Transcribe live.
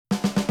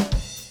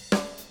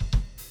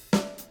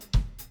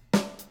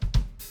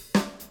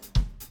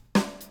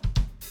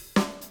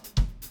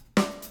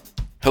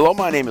Hello,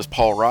 my name is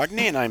Paul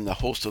Rogney, and I'm the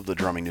host of the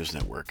Drumming News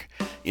Network.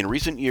 In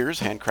recent years,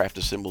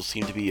 handcrafted cymbals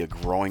seem to be a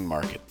growing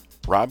market.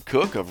 Rob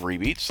Cook of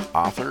Rebeats,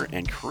 author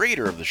and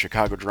creator of the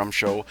Chicago Drum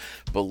Show,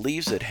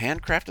 believes that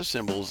handcrafted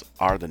cymbals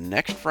are the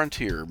next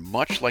frontier,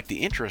 much like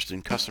the interest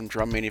in custom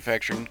drum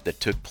manufacturing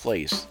that took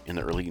place in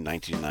the early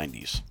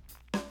 1990s.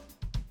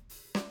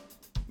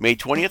 May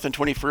 20th and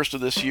 21st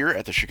of this year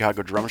at the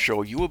Chicago Drum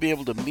Show, you will be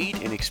able to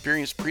meet and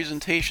experience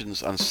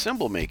presentations on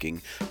cymbal making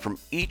from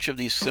each of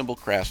these cymbal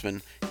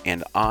craftsmen,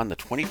 and on the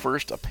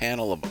 21st, a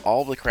panel of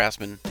all of the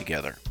craftsmen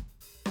together.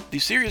 The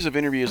series of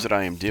interviews that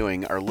I am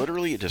doing are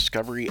literally a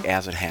discovery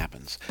as it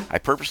happens. I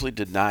purposely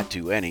did not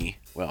do I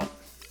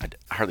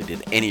hardly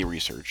did any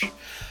research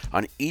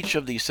on each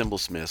of these cymbal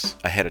smiths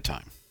ahead of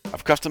time.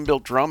 I've custom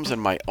built drums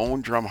and my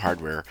own drum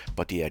hardware,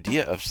 but the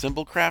idea of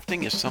cymbal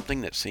crafting is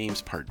something that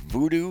seems part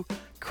voodoo,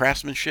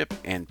 craftsmanship,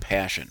 and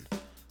passion.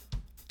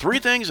 Three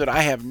things that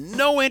I have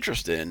no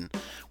interest in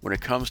when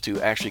it comes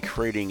to actually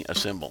creating a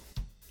cymbal.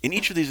 In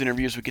each of these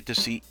interviews, we get to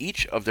see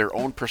each of their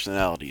own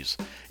personalities,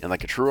 and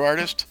like a true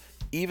artist,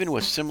 even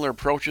with similar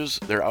approaches,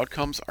 their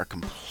outcomes are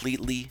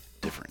completely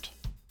different.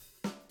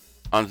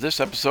 On this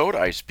episode,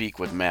 I speak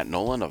with Matt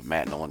Nolan of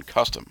Matt Nolan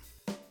Custom.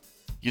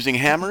 Using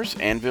hammers,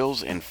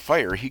 anvils, and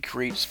fire, he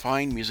creates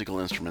fine musical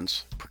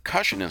instruments,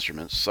 percussion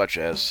instruments such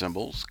as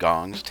cymbals,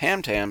 gongs,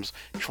 tam-tams,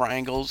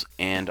 triangles,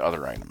 and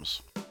other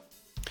items.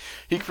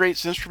 He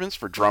creates instruments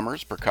for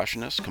drummers,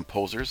 percussionists,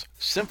 composers,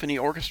 symphony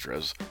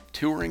orchestras,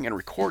 touring and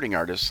recording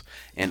artists,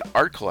 and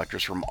art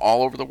collectors from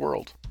all over the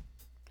world.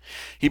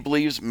 He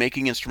believes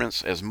making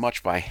instruments as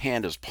much by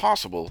hand as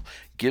possible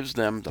gives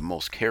them the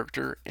most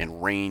character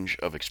and range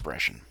of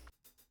expression.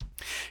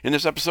 In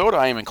this episode,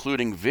 I am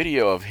including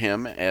video of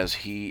him as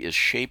he is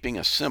shaping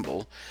a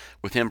cymbal,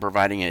 with him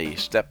providing a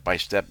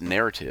step-by-step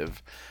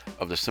narrative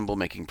of the cymbal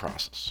making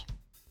process.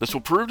 This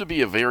will prove to be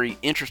a very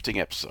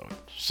interesting episode,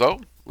 so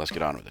let's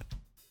get on with it.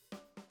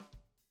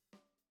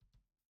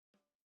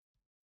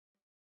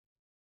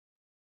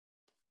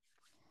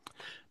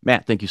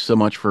 Matt, thank you so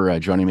much for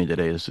joining me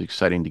today. This is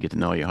exciting to get to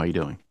know you. How are you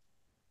doing?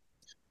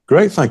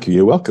 Great, thank you.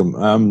 You're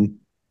welcome.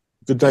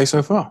 Good day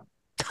so far.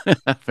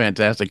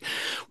 Fantastic.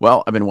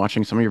 Well, I've been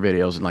watching some of your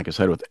videos, and like I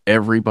said, with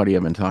everybody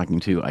I've been talking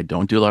to, I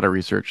don't do a lot of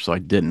research, so I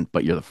didn't,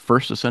 but you're the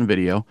first to send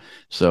video.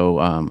 So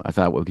I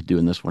thought what we could do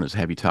in this one is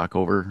have you talk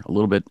over a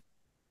little bit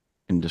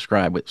and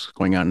describe what's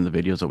going on in the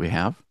videos that we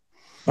have.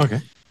 Okay.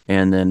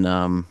 And then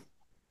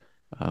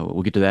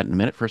we'll get to that in a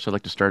minute. First, I'd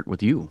like to start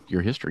with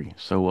your history.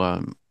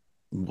 So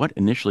what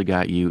initially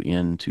got you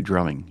into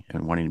drumming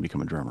and wanting to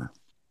become a drummer?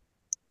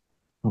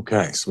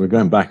 Okay, so we're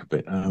going back a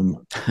bit.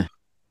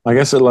 I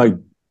guess at like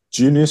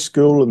junior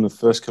school and the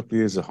first couple of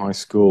years of high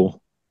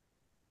school,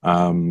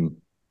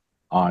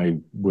 I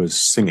was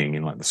singing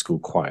in like the school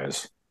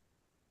choirs.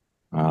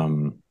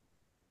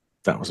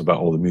 That was about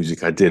all the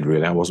music I did,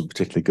 really. I wasn't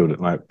particularly good at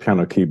like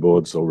piano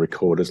keyboards or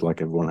recorders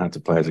like everyone had to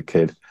play as a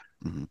kid.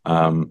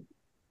 Mm-hmm.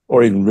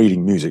 Or even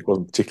reading music.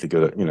 Wasn't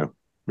particularly good at,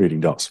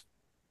 reading dots.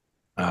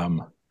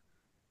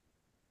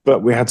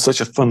 But we had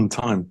such a fun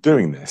time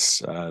doing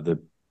this.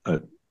 The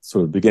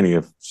sort of beginning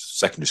of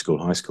secondary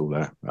school, high school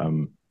there,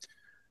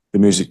 the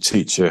music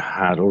teacher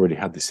had already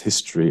had this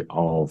history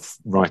of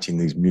writing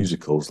these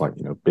musicals, like,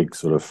 big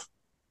sort of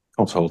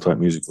concert hall type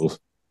musicals,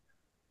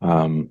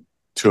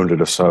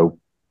 200 or so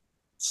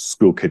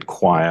school kid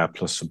choir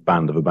plus a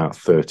band of about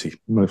 30,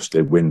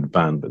 mostly wind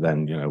band, but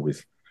then,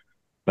 with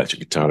electric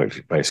guitar,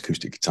 electric bass,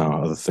 acoustic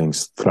guitar, other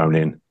things thrown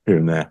in here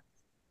and there.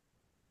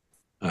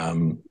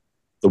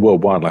 The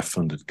World Wildlife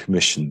Fund had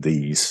commissioned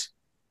these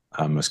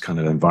as kind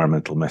of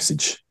environmental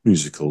message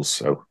musicals.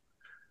 So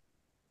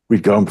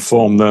we'd go and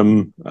perform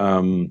them,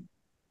 and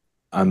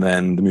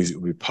then the music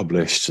would be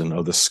published, and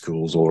other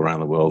schools all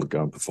around the world would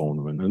go and perform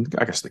them. And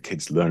I guess the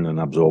kids learn and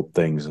absorb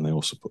things, and they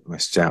also put the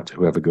message out to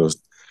whoever goes,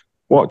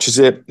 watches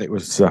it. It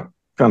was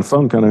kind of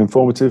fun, kind of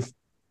informative.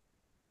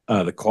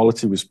 The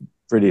quality was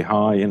pretty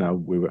high.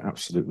 We were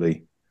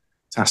absolutely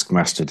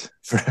taskmastered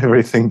for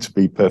everything to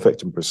be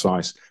perfect and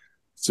precise,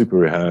 super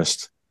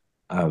rehearsed.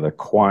 The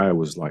choir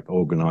was like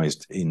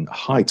organized in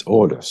height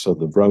order, so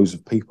the rows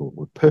of people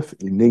were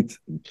perfectly neat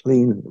and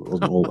clean. It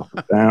wasn't all up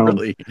and down.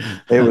 Really?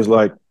 It was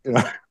like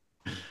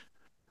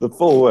the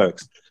full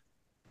works.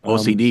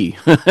 OCD.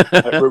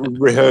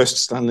 Rehearsed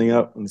standing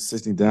up and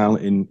sitting down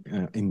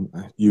in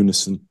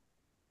unison,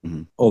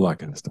 mm-hmm. All that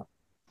kind of stuff.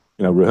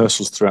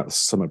 Rehearsals throughout the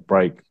summer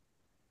break,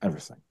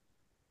 everything.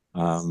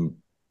 And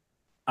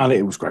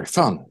it was great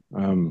fun.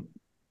 And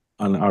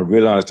I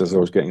realized as I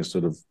was getting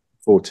sort of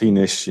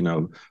 14-ish,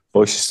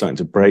 voice is starting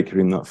to break. You're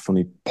in that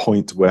funny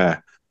point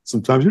where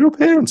sometimes you're up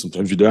here and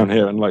sometimes you're down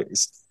here, and like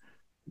it's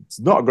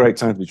not a great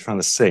time to be trying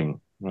to sing,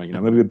 right?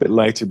 Maybe a bit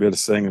later be able to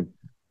sing a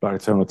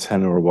baritone or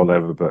tenor or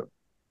whatever, but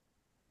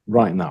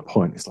right in that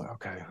point, it's like,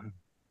 okay.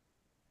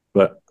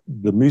 But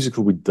the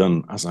musical we'd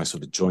done as I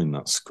sort of joined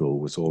that school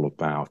was all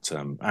about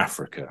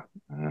Africa,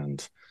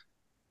 and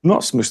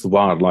not so much the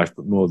wildlife,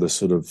 but more the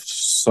sort of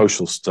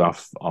social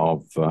stuff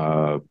of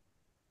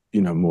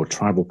more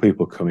tribal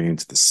people coming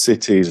into the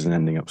cities and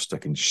ending up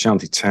stuck in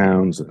shanty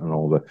towns and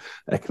all the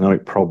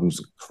economic problems,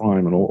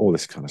 crime, and all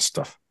this kind of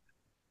stuff.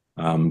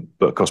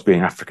 But of course,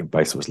 being African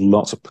based, there was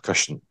lots of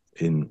percussion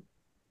in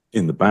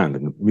the band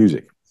and the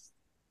music.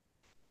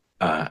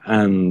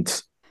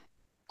 And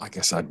I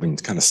guess I'd been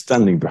kind of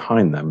standing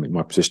behind them.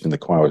 My position in the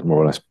choir was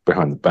more or less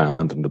behind the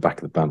band, and the back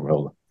of the band where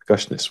all the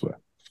percussionists were.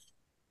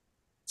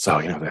 So,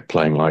 they're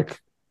playing like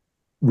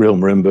real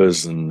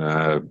marimbas and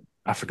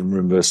African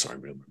marimbas,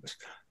 real marimbas,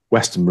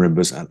 Western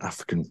marimbas and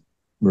African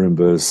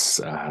marimbas,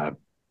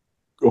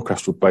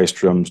 orchestral bass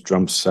drums,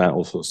 drum set,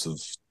 all sorts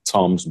of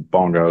toms and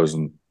bongos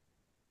and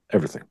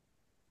everything.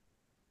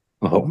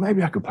 I thought,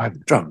 maybe I could play the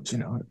drums,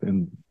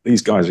 and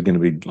these guys are going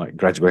to be like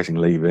graduating,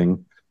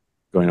 leaving,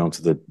 going on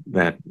to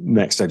their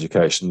next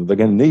education. They're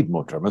going to need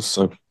more drummers.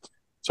 So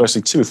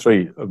actually 2 or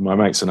 3 of my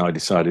mates and I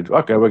decided,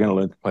 okay, we're going to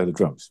learn to play the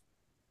drums.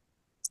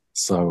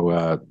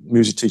 So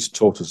music teacher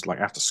taught us like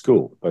after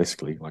school,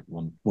 basically, like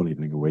one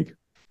evening a week.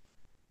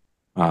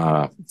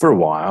 For a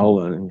while,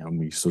 and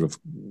we sort of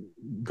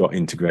got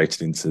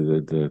integrated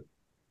into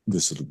the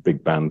sort of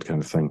big band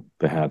kind of thing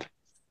they had,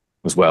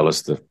 as well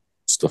as the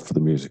stuff for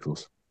the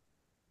musicals.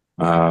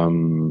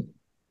 And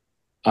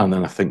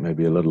then I think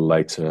maybe a little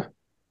later,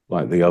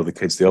 like the older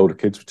kids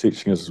were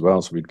teaching us as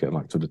well. So we'd get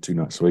like sort of 2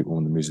 nights a week, one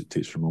with the music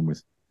teacher and one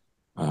with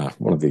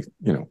one of the,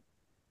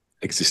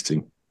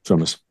 existing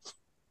drummers.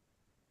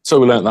 So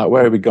we learned that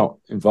way. We got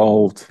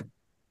involved,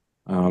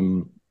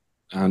 and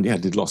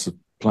did lots of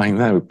playing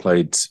there. We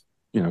played,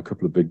 a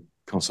couple of big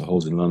concert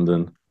halls in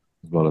London,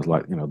 as well as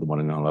like, the one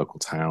in our local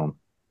town.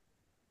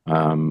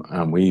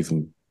 And we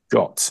even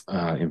got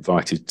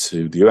invited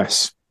to the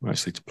US,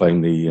 actually, to play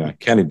in the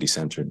Kennedy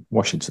Center in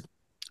Washington.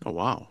 Oh,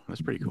 wow.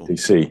 That's pretty cool.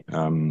 DC,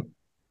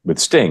 with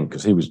Sting,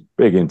 because he was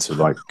big into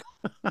like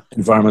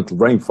environmental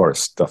rainforest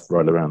stuff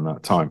right around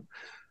that time.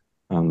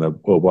 And the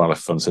World Wildlife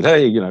Fund said,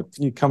 hey, can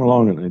you come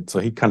along? And so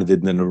he kind of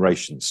did the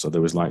narrations. So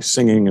there was like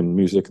singing and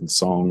music and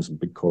songs and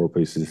big choral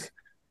pieces.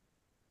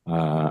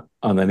 And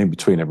then in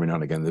between, every now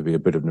and again, there'd be a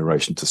bit of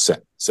narration to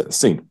set the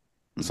scene.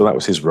 Mm-hmm. So that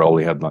was his role.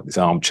 He had like this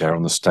armchair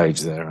on the stage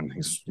there and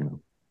his,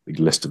 big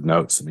list of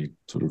notes, and he'd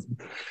sort of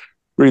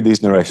read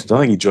these narrations. I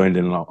think he joined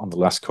in on the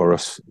last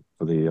chorus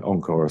for the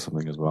encore or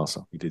something as well.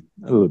 So he did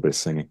a little bit of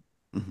singing.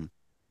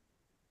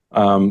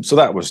 Mm-hmm. So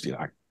that was,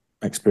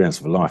 experience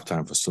of a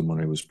lifetime for someone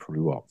who was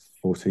probably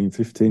 14,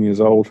 15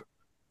 years old,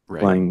 right,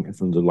 playing in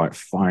front of like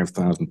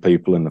 5,000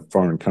 people in a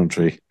foreign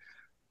country,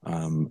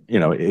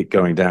 it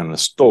going down in a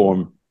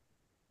storm.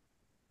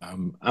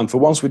 And for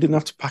once we didn't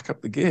have to pack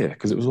up the gear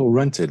because it was all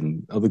rented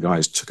and other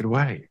guys took it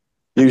away.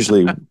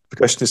 Usually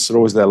percussionists are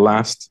always there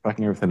last,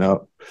 packing everything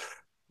up,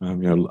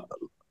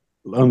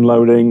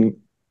 unloading,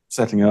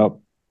 setting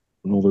up,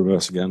 and all the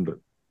reverse again. But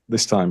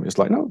this time it's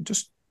like, no,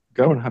 just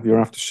go and have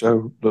your after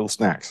show little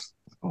snacks.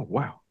 Oh,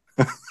 wow.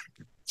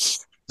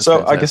 So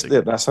fantastic. I guess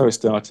that's how it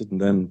started. And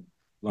then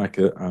like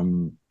a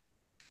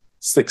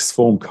 6th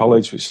form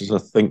college, which is, I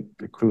think,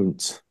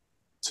 equivalent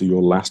to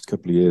your last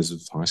couple of years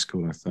of high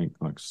school, I think,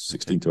 like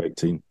 16 to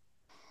 18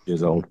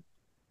 years old.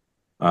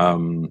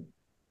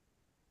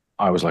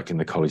 I was like in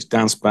the college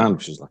dance band,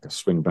 which is like a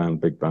swing band,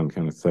 big band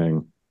kind of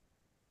thing,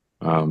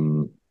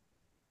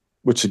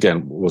 which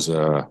again was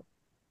a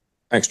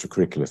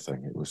extracurricular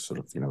thing. It was sort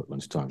of, at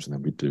lunchtimes, and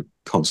then we'd do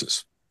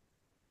concerts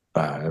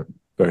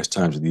various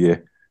times of the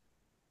year.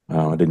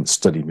 I didn't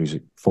study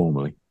music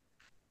formally.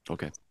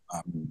 Okay.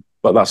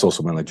 But that's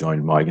also when I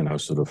joined my,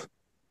 sort of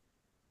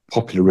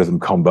popular rhythm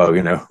combo,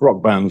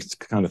 rock band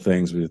kind of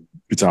things with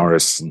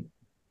guitarists and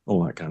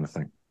all that kind of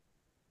thing.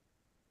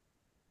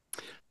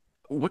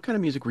 What kind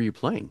of music were you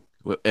playing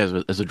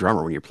as a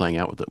drummer when you're playing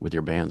out with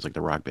your bands, like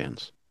the rock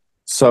bands?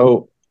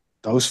 So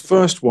those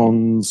first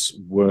ones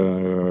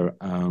were,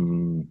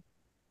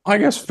 I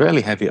guess,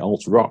 fairly heavy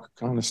alt rock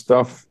kind of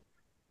stuff.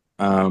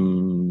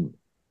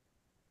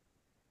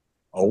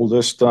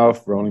 Older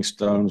stuff, Rolling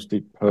Stones,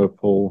 Deep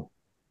Purple,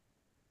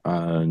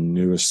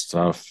 newer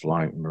stuff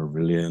like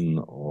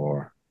Marillion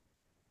or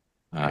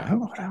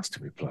what else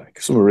did we play?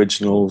 Some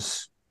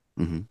originals.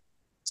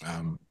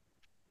 Mm-hmm.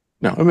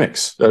 No, a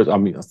mix. I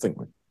think,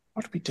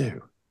 what did we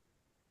do?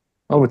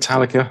 Oh,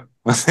 Metallica,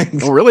 I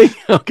think. Oh, really?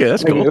 Okay,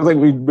 that's cool. I think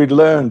we'd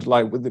learned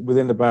like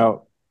within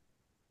about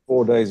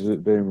 4 days of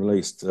it being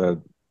released,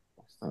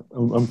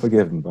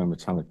 Unforgiven by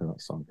Metallica,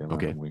 that song came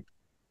out.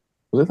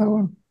 Was it that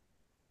one?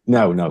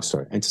 No,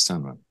 sorry, Enter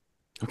Sandman.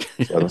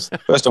 Okay. So that's the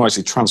first time I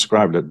actually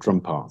transcribed a drum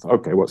part.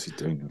 Okay, what's he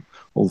doing?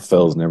 All the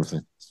fills and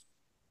everything.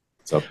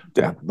 So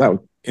yeah, that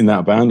was in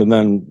that band, and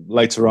then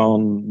later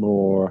on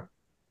more.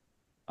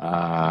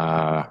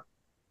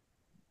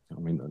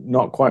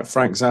 Not quite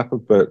Frank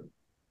Zappa, but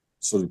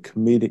sort of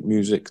comedic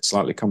music,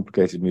 slightly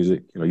complicated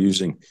music.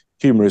 Using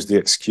humor as the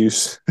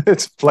excuse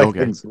to play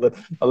things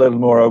a little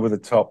more over the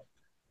top.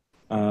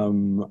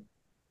 And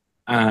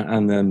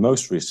then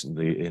most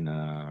recently in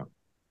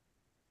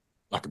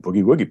like a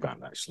boogie woogie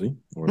band, actually,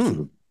 or sort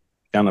of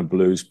kind of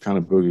blues, kind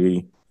of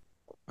boogie,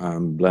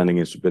 blending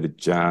into a bit of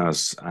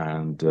jazz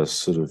and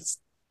sort of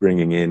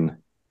bringing in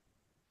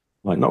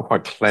like not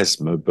quite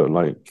klezmer, but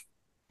like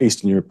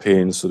Eastern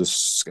European sort of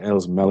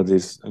scales and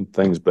melodies and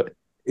things, but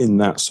in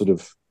that sort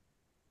of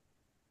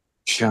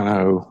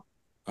piano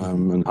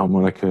and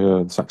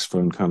harmonica,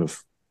 saxophone kind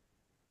of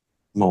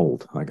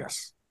mold, I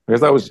guess.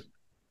 Because that was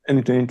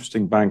anything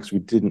interesting banks, we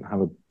didn't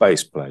have a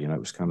bass player, it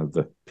was kind of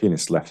the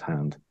pianist's left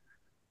hand.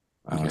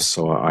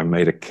 So I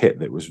made a kit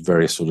that was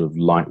very sort of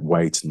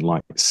lightweight and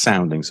light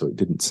sounding, so it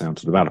didn't sound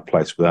sort of out of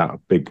place without a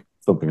big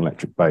thumping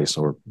electric bass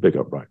or a big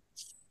upright.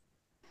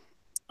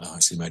 I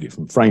actually made it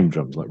from frame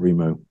drums, like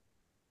Remo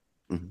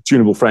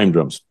tunable frame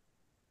drums.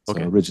 So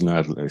originally I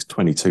had this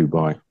 22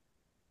 by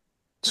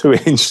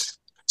 2-inch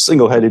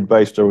single-headed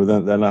bass drum.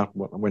 Then I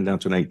went down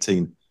to an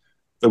 18.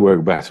 They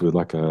work better with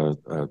like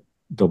a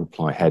double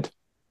ply head.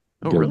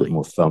 Get a bit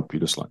more thump. You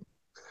just like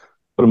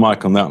put a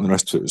mic on that, and the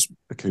rest of it was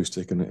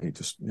acoustic, and it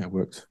just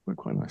worked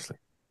quite nicely.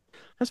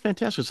 That's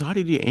fantastic. So how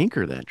did you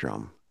anchor that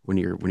drum when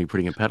you're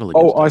putting a pedal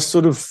against it? I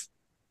sort of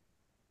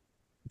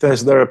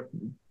there are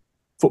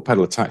foot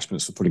pedal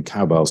attachments for putting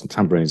cowbells and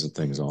tambourines and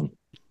things on.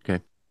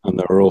 Okay. And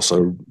there are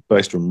also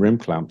bass drum rim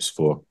clamps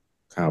for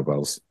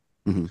cowbells.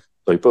 So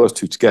you put those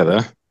two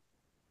together,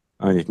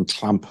 and you can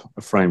clamp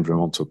a frame drum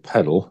onto a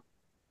pedal.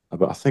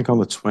 But I think on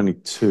the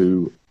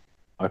 22,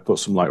 I put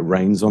some like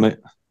reins on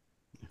it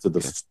to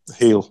the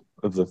heel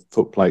of the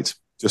foot plate,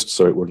 just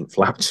so it wouldn't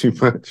flap too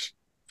much.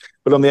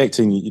 But on the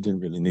 18, you didn't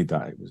really need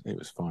that. It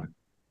was fine.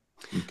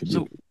 You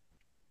could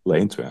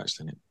lay into it,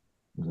 actually.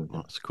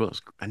 That's cool.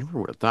 I never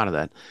would have thought of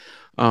that.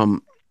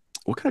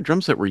 What kind of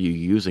drum set were you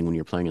using when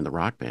you're playing in the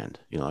rock band?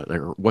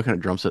 Like, what kind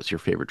of drum set's your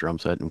favorite drum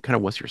set, and kind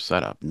of what's your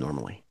setup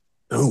normally?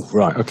 Oh,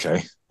 right,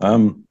 okay.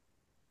 Well,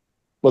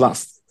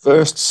 that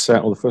first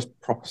set, or the first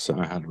proper set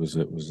I had was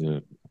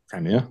a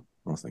Premier.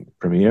 I think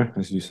Premier,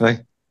 as you say,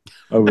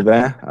 over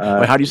there.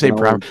 Wait, how do you say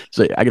proper?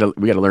 So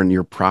we gotta learn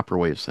your proper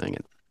way of saying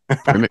it.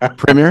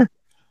 Premier.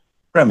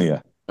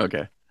 Premier.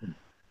 Okay.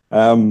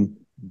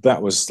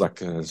 That was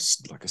like a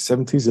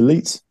 70s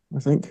Elite, I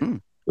think,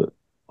 that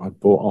I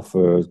bought off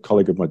a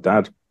colleague of my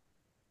dad,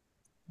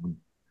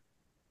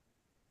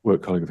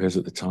 work colleague of his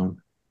at the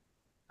time.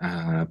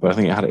 But I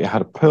think it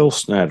had a pearl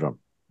snare drum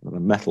and a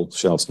metal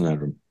shell snare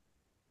drum,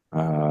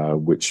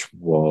 which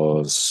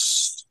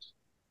was,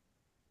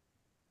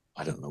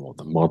 I don't know what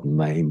the modern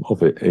name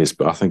of it is,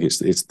 but I think it's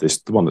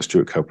the one that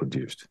Stuart Copeland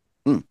used.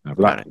 But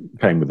that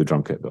came with the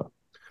drum kit, but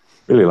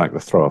really like the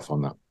throw off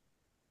on that.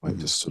 It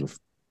just sort of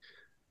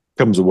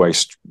comes away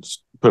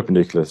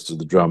perpendicular to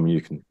the drum. You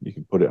can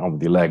put it on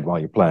with your leg while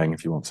you're playing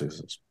if you want to.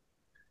 So it's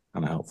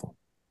kind of helpful.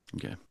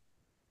 Okay.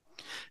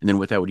 And then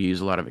with that, would you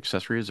use a lot of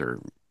accessories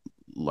or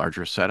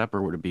larger setup,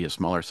 or would it be a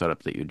smaller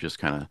setup that you just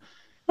kind of?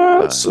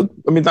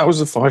 I mean, that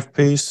was a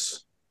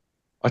 5-piece.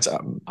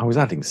 I was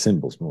adding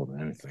cymbals more than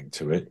anything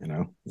to it. It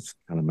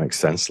kind of makes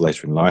sense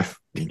later in life.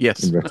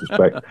 Yes. In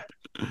retrospect.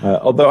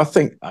 Although I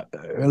think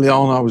early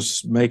on I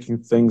was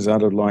making things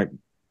out of like,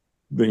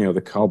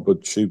 the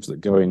cardboard tubes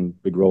that go in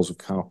big rolls of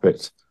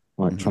carpet,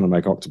 like trying to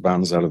make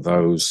octobands out of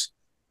those.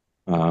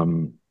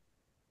 Didn't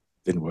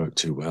work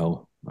too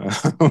well.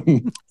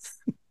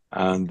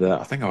 And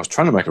I think I was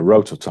trying to make a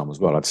rototom as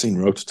well. I'd seen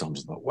rototoms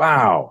and thought,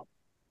 wow.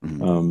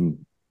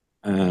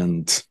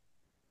 And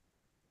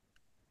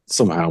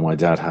somehow my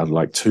dad had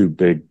like 2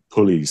 big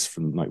pulleys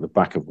from like the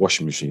back of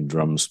washing machine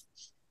drums.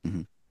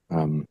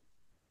 Probably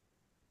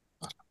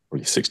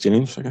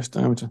 16-inch, I guess,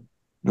 diameter.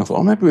 And I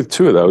thought, maybe with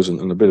 2 of those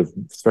and a bit of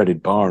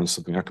threaded bar and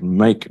something, I can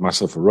make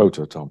myself a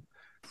rototom.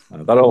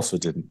 That also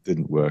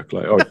didn't work.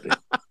 Like, it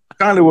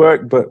kind of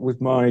worked, but with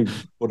my,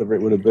 whatever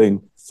it would have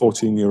been,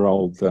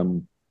 14-year-old, sort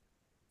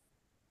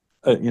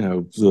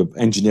of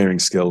engineering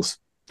skills,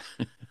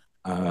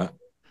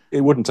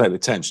 it wouldn't take the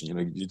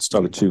tension. You'd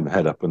start to tune the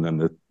head up, and then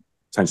the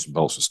tension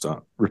bolts would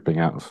start ripping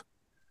out of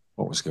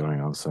what was going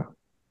on. So.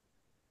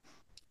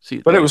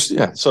 But it was,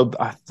 so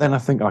then I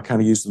think I kind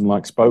of used them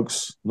like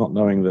spokes, not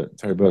knowing that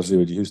Terry Bosley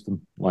would use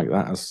them like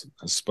that as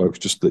spokes,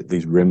 just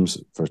these rims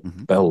for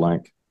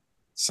bell-like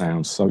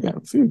sounds. So a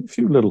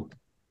few little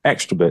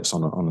extra bits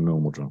on a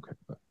normal drum kit,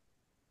 but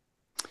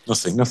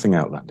nothing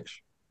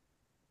outlandish.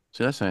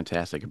 So that's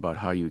fantastic about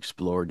how you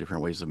explore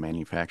different ways of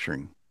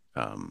manufacturing,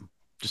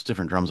 just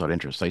different drums out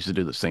interest. I used to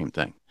do the same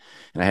thing,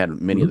 and I had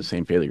many of the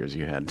same failures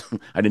you had.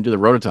 I didn't do the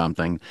rototom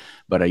thing,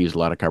 but I used a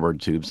lot of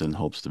cardboard tubes in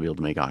hopes to be able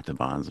to make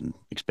octobans and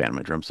expand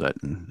my drum set,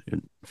 and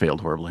it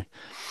failed horribly.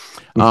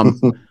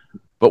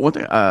 But one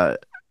thing,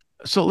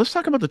 so let's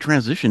talk about the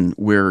transition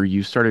where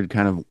you started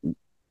kind of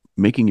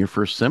making your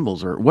first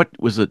cymbals, or what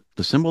was it?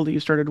 The cymbal that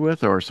you started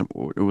with, or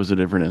was it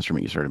a different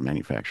instrument you started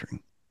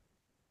manufacturing?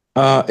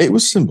 It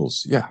was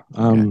cymbals, yeah.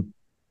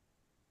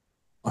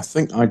 I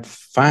think I'd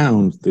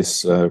found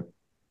this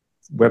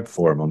web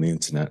forum on the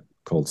internet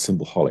called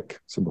Cymbalholic,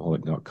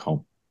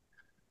 cymbalholic.com.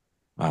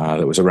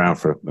 That was around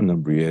for a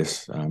number of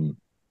years.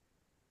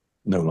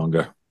 No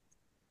longer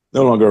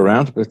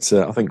around, but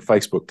I think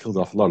Facebook killed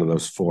off a lot of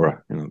those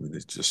fora.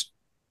 It's just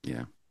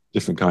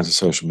different kinds of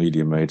social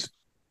media made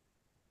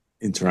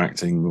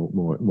interacting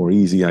more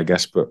easy, I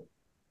guess. But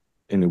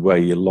in a way,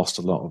 you lost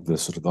a lot of the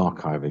sort of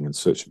archiving and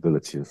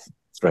searchability of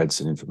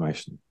threads and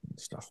information. and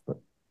stuff. But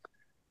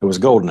it was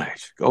a golden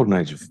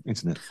age of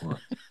internet for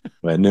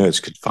where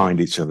nerds could find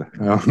each other,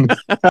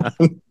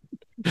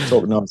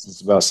 talk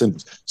nonsense about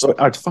cymbals. So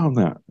I'd found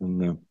that,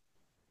 and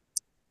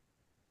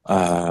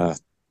I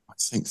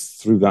think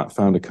through that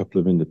found a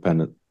couple of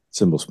independent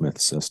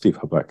cymbalsmiths. Steve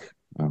Hubbard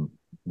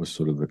was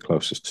sort of the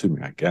closest to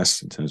me, I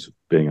guess, in terms of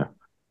being a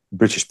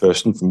British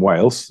person from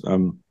Wales.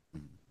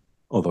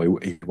 Although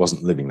he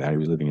wasn't living there, he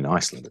was living in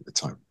Iceland at the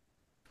time.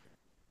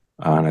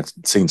 And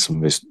I'd seen some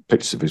of his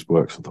pictures of his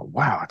works and thought,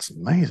 wow, that's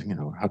amazing. You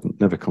know, I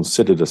hadn't never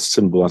considered a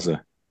cymbal as an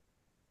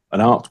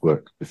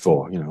artwork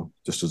before, you know,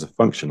 just as a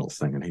functional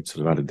thing. And he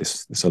sort of added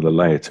this other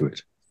layer to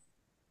it.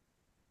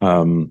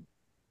 And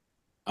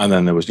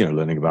then there was, you know,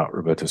 learning about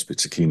Roberto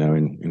Spizzichino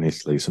in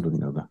Italy, sort of, you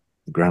know, the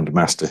grand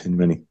master in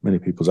many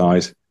people's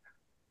eyes.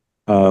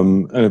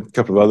 And a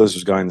couple of others. There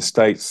was a guy in the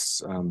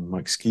States,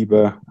 Mike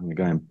Skiba, and a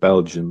guy in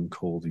Belgium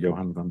called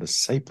Johan van der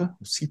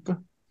Siepe,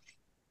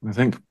 I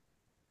think.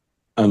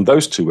 And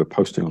those two were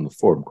posting on the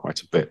forum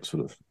quite a bit,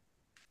 sort of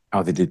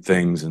how they did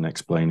things and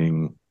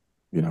explaining,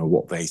 you know,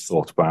 what they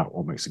thought about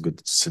what makes a good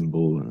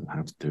cymbal and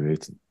how to do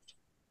it. It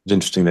was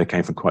interesting. They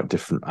came from quite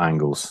different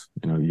angles.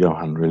 You know,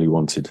 Johan really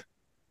wanted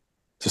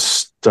to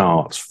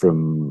start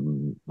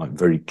from like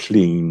very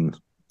clean,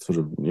 sort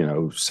of, you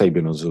know,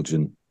 Sabian or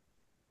Zildjian,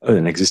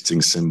 an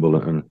existing cymbal,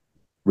 and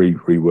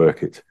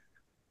rework it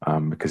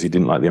because he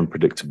didn't like the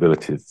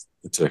unpredictability of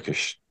the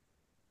Turkish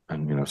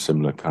and, you know,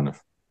 similar kind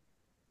of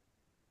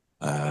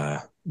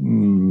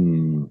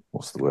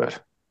what's the word?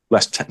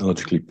 Less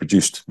technologically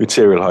produced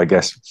material, I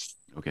guess.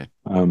 Okay.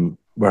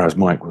 Whereas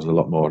Mike was a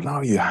lot more,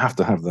 no, you have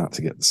to have that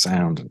to get the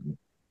sound.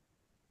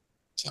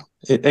 So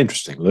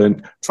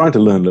interesting. Trying to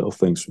learn little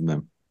things from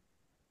them.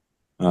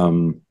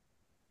 And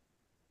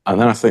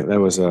then I think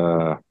there was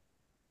a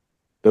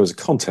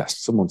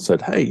contest. Someone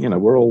said, hey, you know,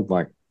 we're all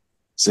like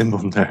cymbal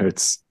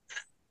nerds.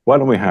 Why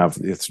don't we have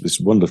this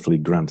wonderfully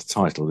grand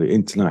title, the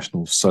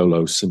International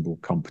Solo Cymbal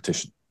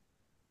Competition?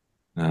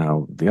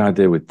 Now, the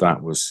idea with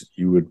that was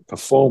you would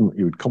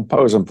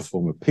compose and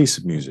perform a piece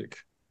of music,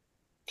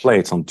 play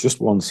it on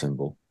just one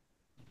cymbal.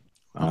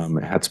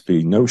 It had to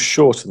be no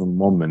shorter than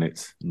 1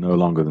 minute, no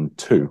longer than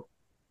 2.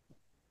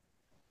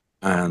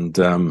 And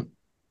it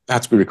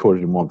had to be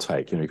recorded in one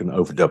take. You know, you can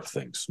overdub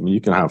things. I mean,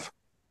 you can have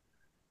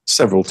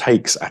several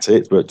takes at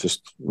it, but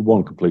just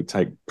one complete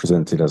take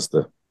presented as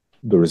the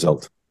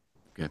result.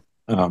 Okay.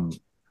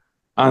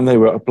 And they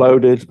were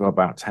uploaded.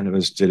 About 10 of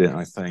us did it,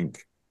 I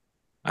think.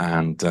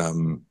 And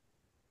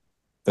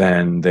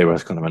then they were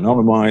kind of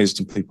anonymized,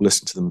 and people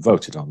listened to them and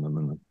voted on them.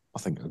 And I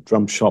think a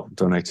drum shop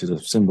donated a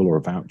cymbal or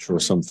a voucher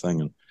or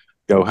something, and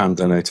Johan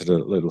donated a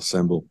little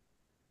cymbal.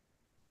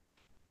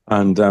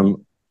 And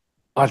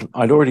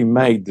I'd already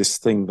made this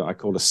thing that I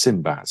called a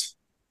Cymbat.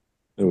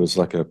 It was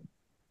like a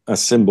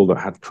cymbal that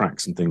had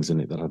cracks and things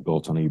in it that I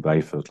bought on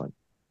eBay for like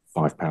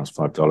 £5,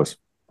 $5.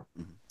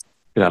 Mm-hmm.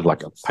 It had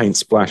like a paint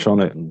splash on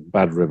it and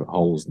bad rivet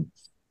holes and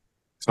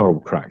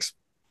horrible cracks.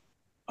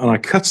 And I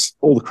cut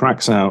all the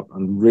cracks out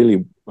and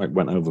really like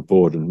went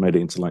overboard and made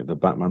it into like the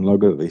Batman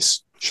logo that they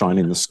shine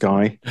in the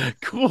sky.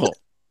 Cool.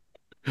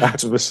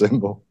 Out of a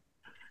cymbal.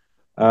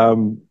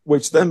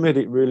 Which then made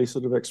it really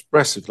sort of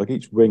expressive. Like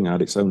each ring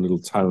had its own little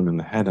tone and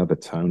the head had a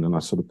tone, and I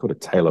sort of put a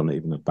tail on it,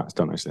 even though bats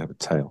don't actually have a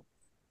tail.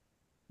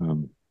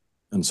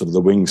 And sort of the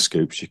wing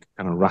scoops, you can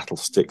kind of rattle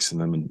sticks in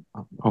them and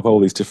have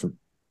all these different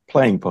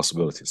playing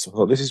possibilities. So I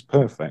thought, this is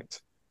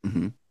perfect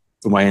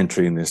for my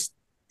entry in this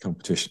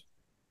competition.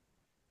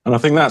 And I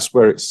think that's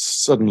where it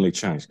suddenly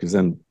changed, because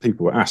then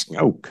people were asking,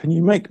 oh, can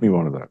you make me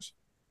one of those?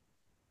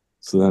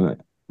 So then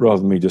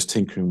rather than me just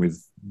tinkering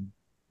with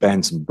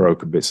bent and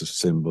broken bits of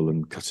cymbal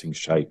and cutting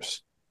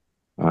shapes,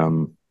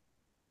 I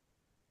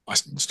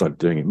started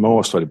doing it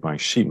more, started buying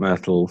sheet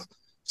metal,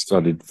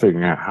 started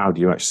figuring out how do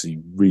you actually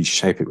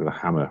reshape it with a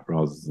hammer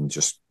rather than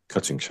just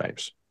cutting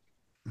shapes.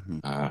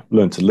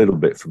 Learned a little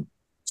bit from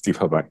Steve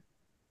Hubbard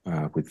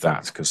with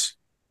that, because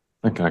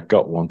I think I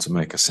got one to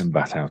make a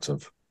Cymbat out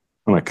of.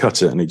 And I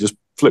cut it and it just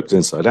flipped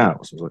inside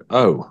out. So I was like,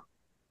 oh,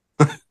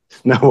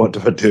 now what do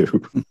I do?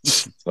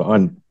 So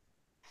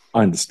I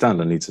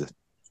understand I need to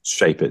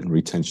shape it and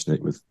retension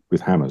it with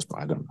hammers, but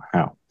I don't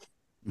know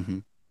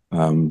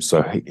how.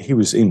 So he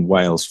was in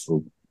Wales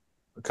for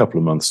a couple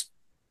of months,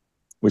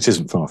 which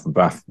isn't far from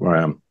Bath, where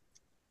I am.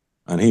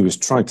 And he was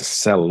trying to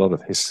sell a lot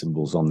of his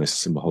cymbals on this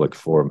Cymbaholic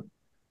forum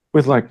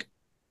with like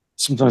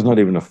sometimes not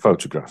even a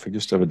photograph. He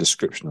just have a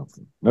description of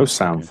them, no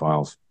sound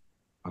files.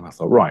 And I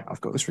thought, right,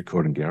 I've got this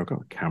recording gear, I've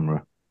got a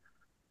camera.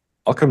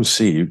 I'll come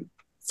see you,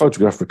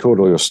 photograph, record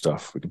all your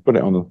stuff. We can put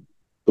it on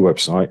the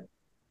website.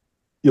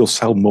 You'll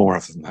sell more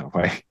of them that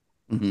way.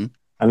 And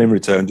in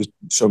return, just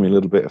show me a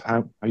little bit of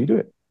how you do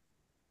it.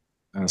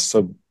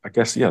 So I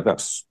guess, yeah,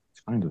 that's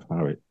kind of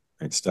how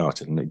it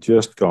started. And it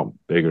just got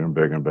bigger and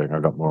bigger and bigger.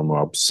 I got more and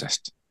more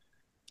obsessed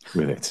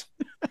with it.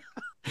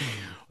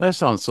 Well, that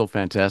sounds so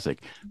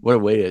fantastic. What a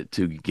way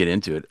to get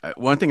into it.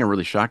 One thing I'm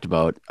really shocked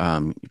about,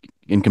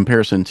 in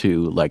comparison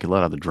to like a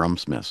lot of the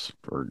drumsmiths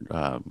or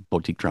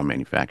boutique drum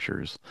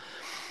manufacturers,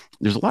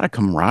 there's a lot of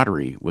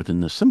camaraderie within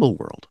the cymbal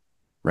world.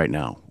 right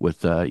now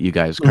with you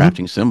guys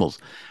crafting cymbals.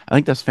 I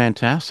think that's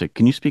fantastic.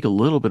 Can you speak a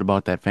little bit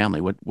about that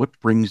family? What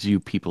brings you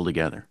people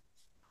together?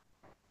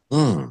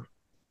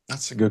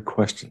 That's a good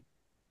question.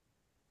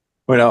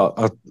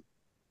 Well,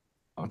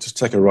 I'll just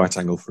take a right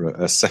angle for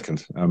a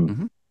second.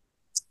 Hmm.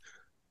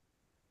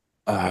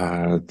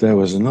 There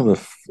was another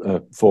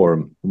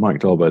forum, the Mike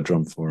Dolbear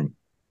Drum Forum,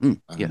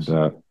 and Yes.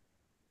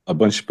 a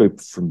bunch of people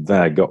from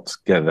there got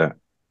together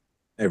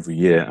every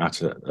year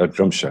at a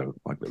drum show,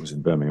 like that was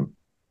in Birmingham,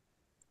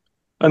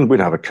 and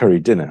we'd have a curry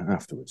dinner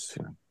afterwards.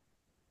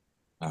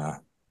 A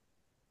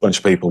bunch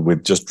of people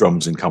with just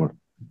drums in common,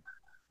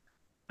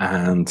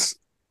 and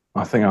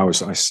I think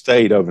I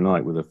stayed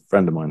overnight with a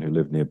friend of mine who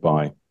lived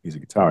nearby. He's a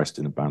guitarist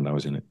in a band I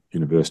was in at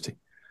university,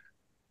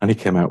 and he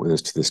came out with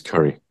us to this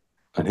curry,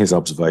 and his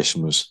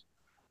observation was,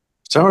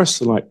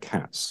 guitarists are like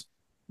cats,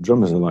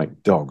 drummers are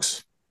like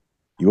dogs.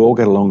 You all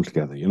get along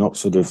together. You're not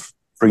sort of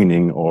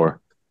preening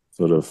or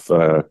sort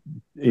of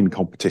in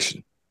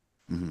competition.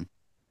 Hmm.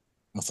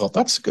 I thought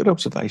that's a good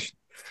observation.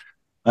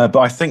 But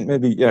I think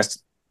maybe,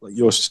 yes, like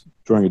you're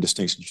drawing a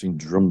distinction between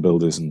drum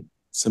builders and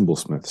cymbal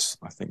smiths.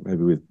 I think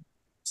maybe with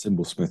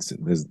cymbal smiths,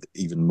 there's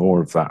even more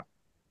of that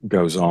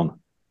goes on.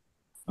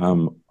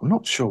 I'm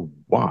not sure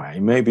why.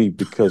 Maybe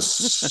because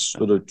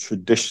sort of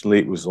traditionally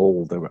it was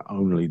there were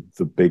only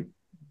the big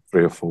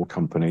 3 or 4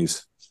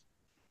 companies.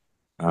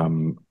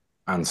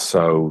 And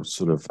so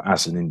sort of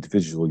as an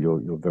individual,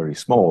 you're very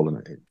small,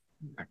 and it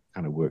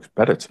kind of works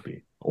better to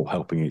be all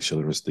helping each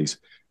other as these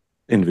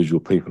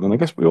individual people. And I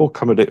guess we all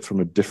come at it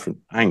from a different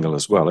angle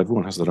as well.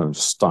 Everyone has their own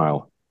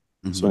style.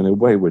 So in a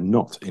way, we're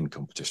not in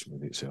competition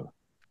with each other.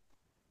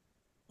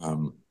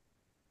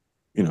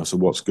 So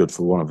what's good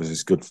for one of us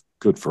is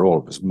good for all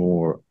of us.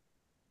 More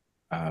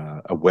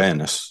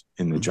awareness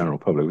in the general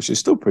public, which is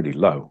still pretty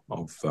low,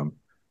 of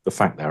the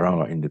fact there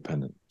are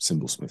independent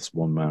cymbal smiths,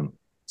 one-man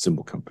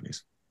cymbal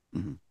companies.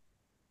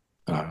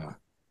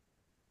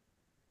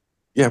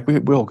 Yeah,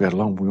 we all get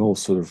along. We all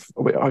sort of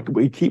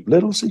we keep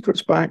little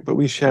secrets back, but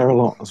we share a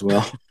lot as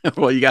well.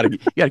 Well, you gotta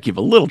keep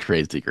a little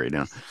trade secret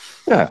now.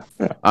 Yeah,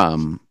 yeah.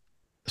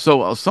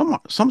 So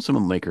some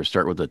cymbal makers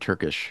start with a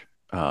Turkish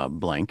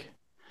blank.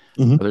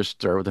 Others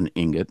start with an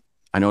ingot.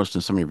 I noticed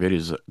in some of your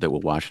videos that we'll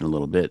watch in a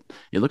little bit,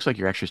 it looks like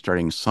you're actually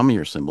starting some of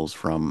your cymbals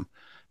from,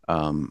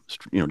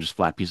 just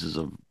flat pieces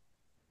of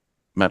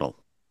metal.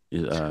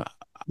 Uh,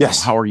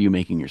 Yes. how are you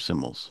making your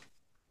cymbals?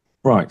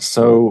 Right.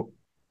 So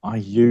I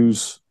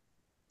use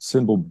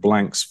cymbal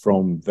blanks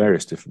from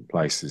various different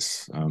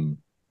places,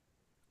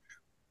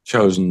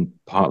 chosen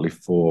partly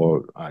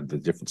for the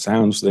different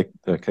sounds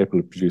they're capable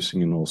of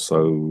producing, and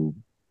also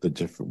the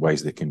different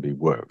ways they can be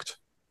worked.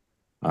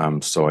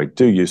 So I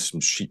do use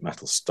some sheet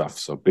metal stuff,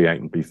 so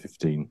B8 and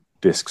B15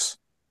 discs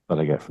that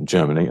I get from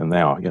Germany, and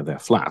they're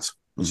flat,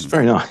 which is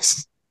very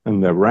nice,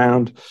 and they're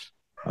round.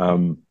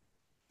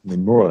 They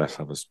more or less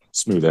have a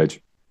smooth edge.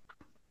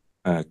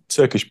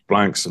 Turkish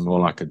blanks are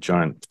more like a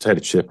giant potato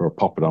chip or a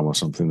poppadom or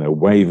something. They're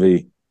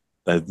wavy.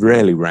 They're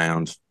rarely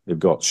round. They've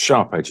got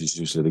sharp edges.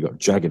 Usually they've got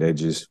jagged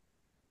edges.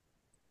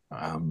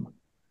 And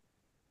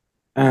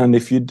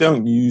if you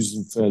don't use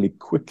them fairly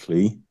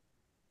quickly,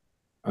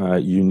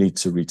 you need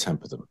to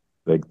retemper them.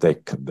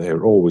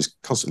 They're always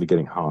constantly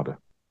getting harder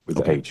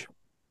with age.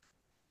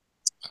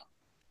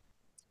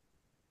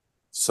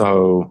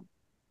 So,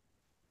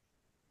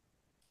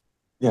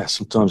 yeah,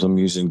 sometimes I'm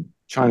using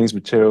Chinese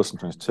material,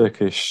 sometimes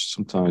Turkish,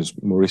 sometimes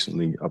more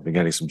recently I've been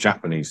getting some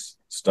Japanese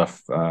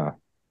stuff from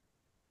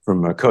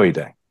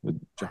Koide, the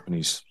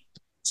Japanese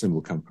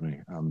cymbal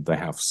company. They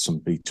have some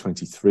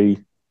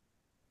B23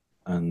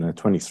 and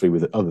 23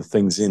 with other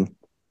things in,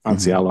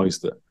 fancy alloys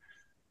that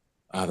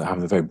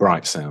have a very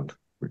bright sound,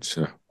 which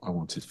I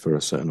wanted for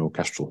a certain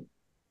orchestral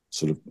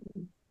sort of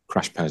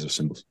crash pairs of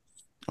cymbals.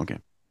 Okay.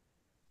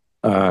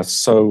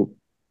 So,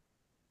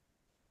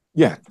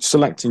 yeah,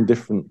 selecting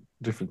different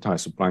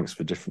types of blanks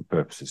for different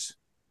purposes,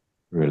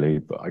 really.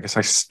 But I guess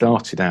I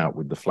started out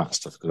with the flat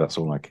stuff because that's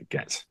all I could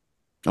get.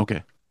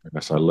 Okay. I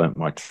guess I learnt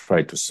my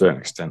trade to a certain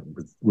extent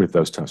with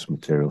those types of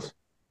materials.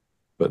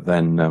 But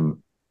then,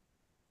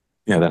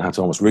 then I had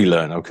to almost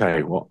relearn.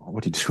 Okay,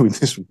 what do you do with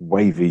this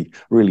wavy,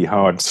 really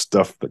hard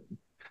stuff that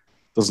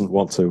doesn't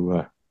want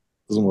to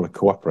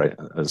cooperate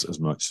as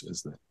much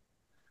as the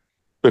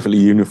perfectly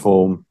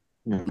uniform,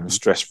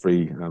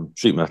 stress-free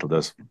sheet metal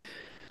does.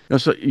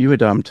 So you had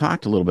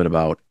talked a little bit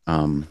about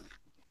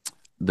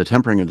the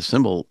tempering of the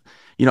cymbal.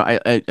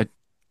 I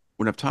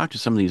when I've talked to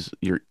some of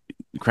your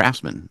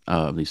craftsmen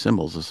of these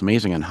cymbals, it's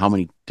amazing on how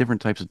many different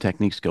types of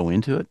techniques go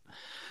into it.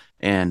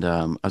 And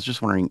I was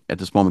just wondering, at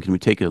this moment, can we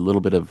take a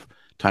little bit of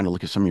time to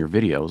look at some of your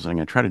videos? I'm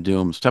going to try to do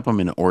them, step them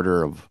in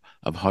order of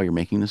how you're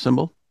making the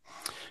cymbal,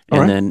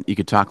 and then you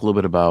could talk a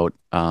little bit about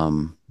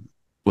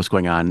what's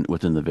going on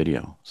within the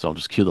video. So I'll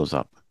just cue those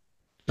up.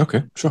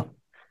 Okay, sure.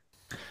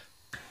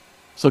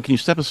 So can you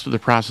step us through the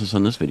process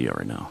on this video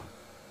right now?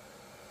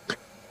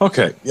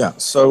 Okay, yeah.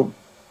 So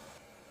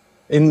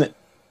in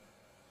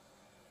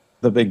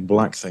the big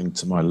black thing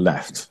to my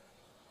left,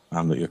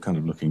 that you're kind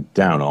of looking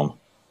down on,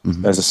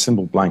 there's a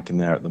cymbal blank in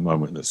there at the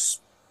moment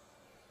that's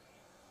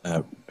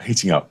uh,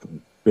 heating up,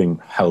 being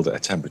held at a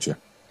temperature.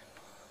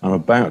 I'm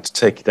about to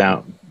take it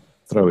out,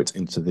 throw it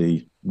into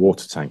the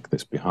water tank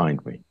that's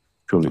behind me,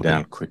 cool it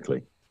down Okay.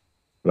 quickly.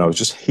 But I was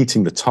just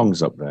heating the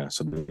tongs up there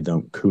so they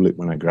don't cool it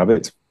when I grab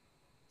it.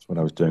 That's what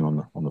I was doing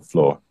on the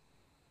floor.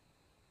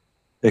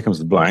 Here comes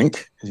the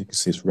blank. As you can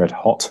see, it's red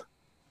hot,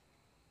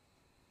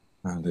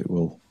 and it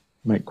will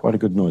make quite a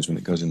good noise when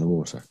it goes in the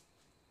water.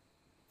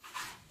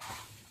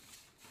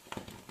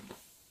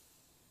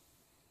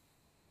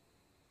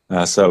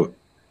 So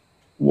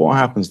what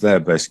happens there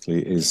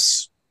basically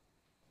is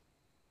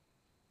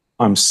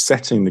I'm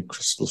setting the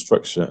crystal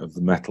structure of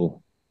the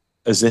metal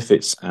as if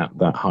it's at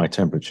that high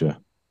temperature.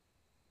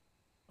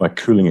 By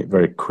cooling it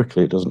very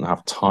quickly, it doesn't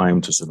have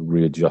time to sort of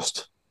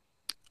readjust.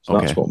 So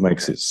Okay. that's what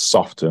makes it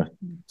softer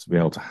to be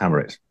able to hammer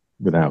it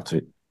without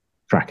it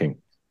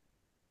cracking.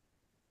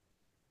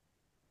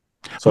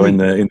 So in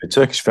the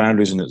Turkish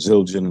foundries and at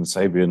Zildjian and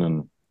Sabian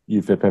and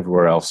UFIP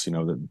everywhere else,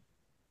 that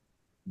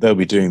they'll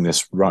be doing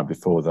this right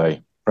before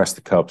they press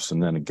the cups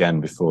and then again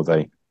before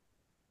they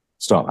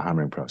start the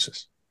hammering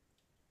process.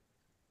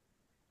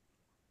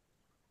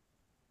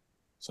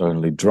 So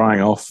only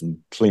drying off and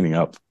cleaning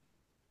up,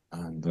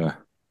 and then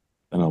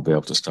I'll be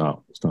able to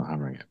start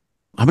hammering it.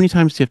 How many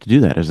times do you have to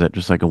do that? Is that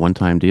just like a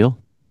one-time deal?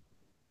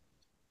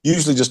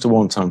 Usually just a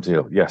one-time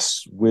deal.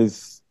 Yes,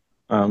 with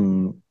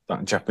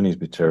that Japanese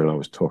material I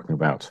was talking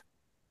about,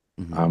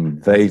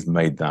 they've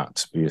made that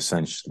to be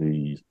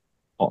essentially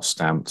hot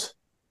stamped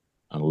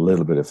and a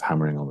little bit of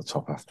hammering on the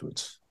top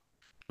afterwards.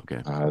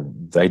 Okay.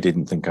 They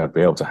didn't think I'd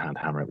be able to hand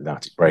hammer it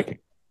without it breaking.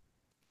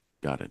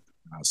 Got it.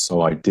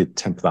 So I did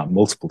temper that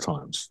multiple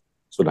times,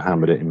 sort of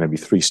hammered it in maybe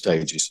 3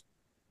 stages,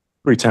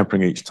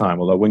 pre-tempering each time.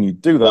 Although when you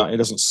do that, it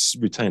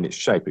doesn't retain its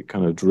shape. It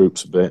kind of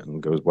droops a bit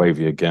and goes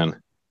wavy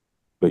again.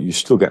 But you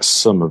still get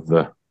some of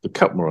the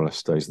cup more or less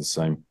stays the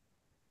same.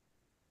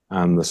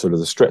 And the sort of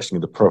the stretching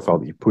of the profile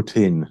that you put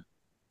in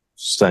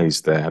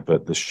stays there,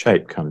 but the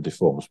shape kind of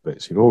deforms a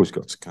bit. So you've always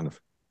got to kind of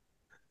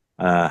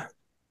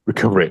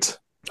recover it,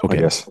 Okay.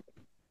 I guess,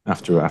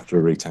 after a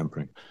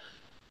retempering.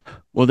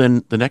 Well,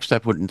 then the next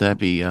step wouldn't that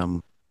be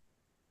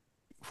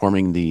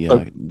forming the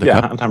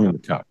Yeah, cup? and hammering the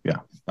cup. Yeah,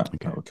 Okay.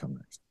 that would come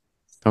next.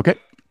 Okay.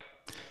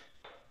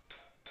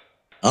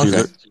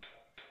 Okay.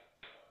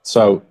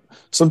 So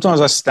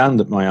sometimes I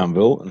stand at my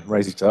anvil and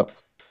raise it up,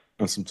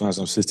 and sometimes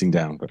I'm sitting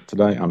down. But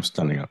today I'm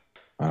standing up,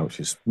 which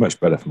is much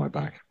better for my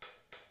back.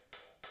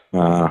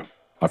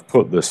 I've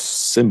put the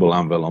cymbal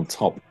anvil on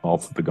top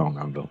of the gong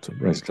anvil to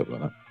raise it up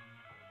like that.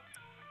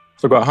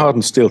 So I've got a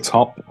hardened steel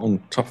top on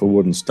top of a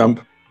wooden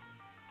stump,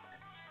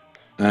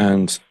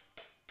 and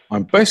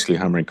I'm basically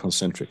hammering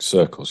concentric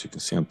circles. You can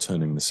see I'm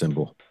turning the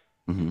cymbal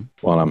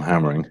while I'm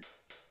hammering,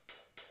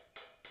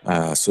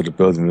 sort of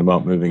building them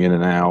up, moving in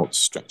and out,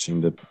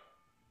 stretching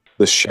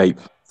the shape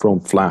from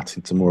flat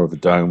into more of a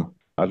dome.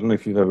 I don't know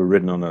if you've ever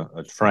ridden on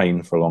a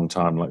train for a long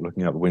time, like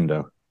looking out the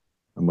window,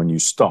 and when you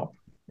stop,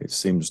 it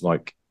seems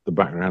like the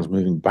background's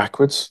moving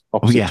backwards,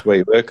 opposite to where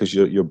you were, because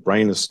your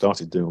brain has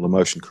started doing all the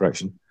motion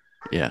correction.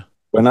 Yeah.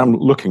 When I'm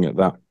looking at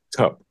that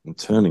cup and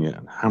turning it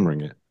and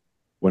hammering it,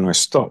 when I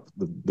stop,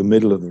 the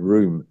middle of the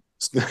room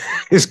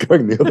is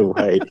going the other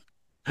way.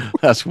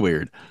 That's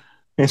weird.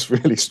 It's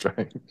really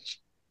strange.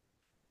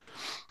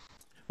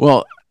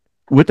 Well,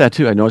 with that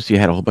too, I noticed you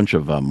had a whole bunch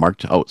of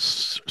marked out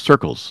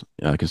circles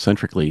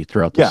concentrically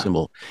throughout the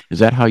cymbal. Is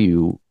that how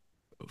you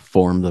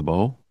form the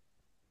bow?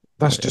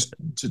 That's just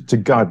to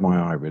guide my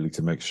eye, really,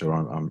 to make sure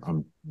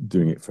I'm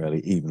doing it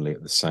fairly evenly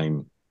at the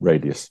same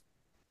radius.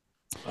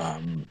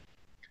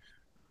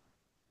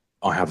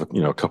 I have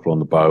a couple on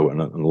the bow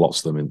and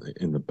lots of them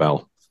in the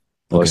bell.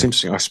 Well, it's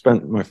interesting. I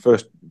spent my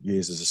first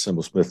years as a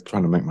cymbal smith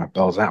trying to make my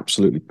bells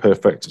absolutely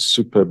perfect and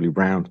superbly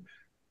round.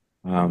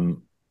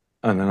 And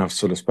then I've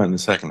sort of spent the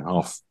second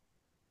half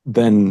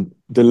then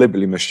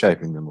deliberately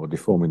misshaping them or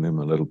deforming them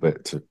a little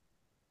bit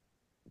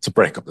to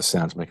break up the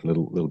sound, to make it a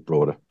little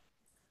broader.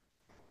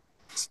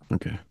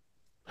 Okay.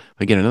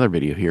 I get another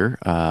video here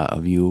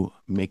of you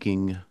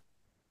making,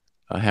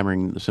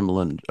 hammering the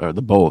cymbal and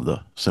the bow of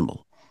the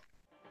cymbal.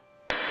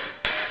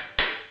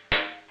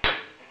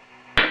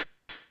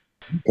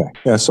 Okay.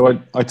 Yeah. So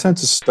I tend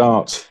to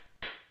start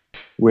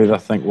with, I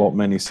think, what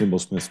many cymbal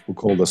smiths will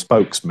call the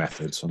spokes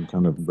method. So I'm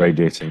kind of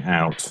radiating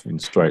out in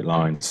straight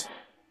lines.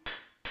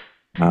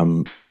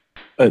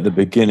 At the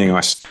beginning,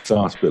 I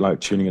start a bit like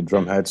tuning a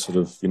drum head, sort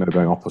of,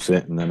 going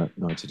opposite and then at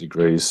 90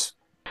 degrees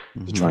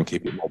to try and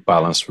keep it more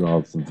balanced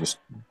rather than just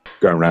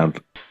going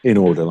around in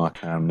order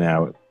like I am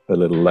now a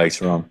little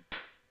later on.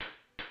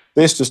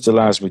 This just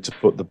allows me to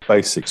put the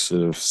basic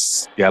sort of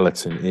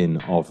skeleton in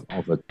of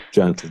a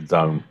gentle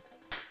dome.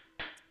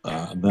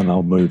 Then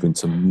I'll move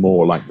into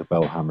more like the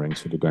bell hammering,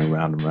 sort of going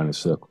round and round in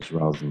circles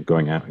rather than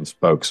going out in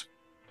spokes.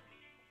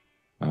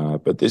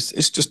 But this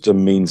is just a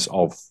means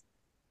of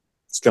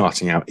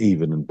starting out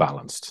even and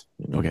balanced.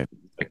 Making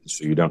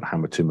sure you don't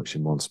hammer too much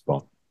in one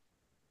spot.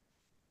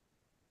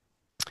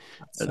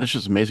 That's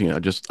just amazing.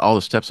 Just all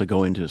the steps that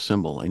go into a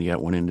cymbal, and you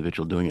got one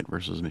individual doing it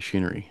versus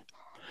machinery.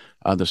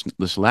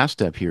 This last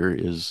step here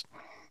is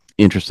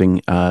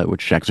interesting,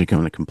 which actually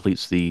kind of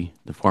completes the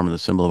form of the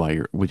symbol while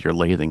you're with your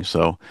lathing.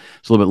 So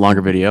it's a little bit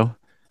longer video,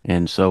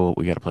 and so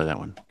we got to play that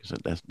one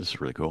because this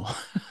is really cool.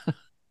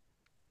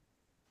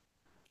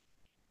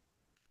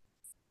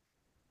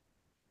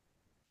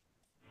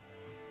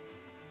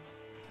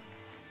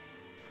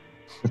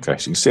 Okay,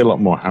 so you can see a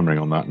lot more hammering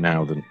on that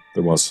now than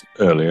there was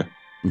earlier.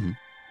 Mm-hmm.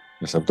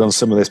 Yes, I've done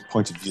some of this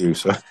point of view,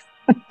 so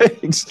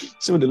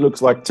see what it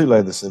looks like to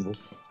lay the cymbal.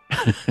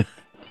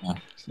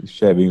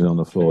 Shavings on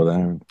the floor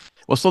there.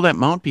 Well, so that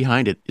mount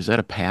behind it, is that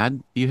a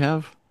pad you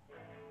have?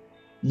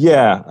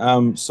 Yeah,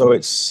 so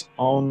it's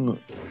on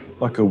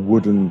like a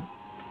wooden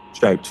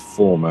shaped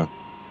former,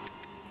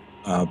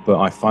 but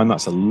I find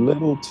that's a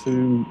little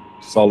too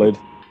solid.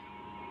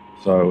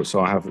 So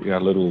I have a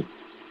little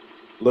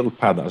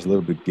pad that has a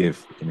little bit of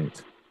give in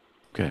it.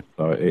 Okay.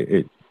 So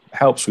it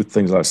helps with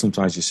things like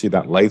sometimes you see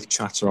that lathe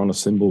chatter on a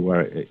cymbal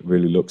where it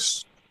really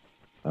looks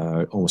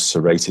almost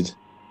serrated.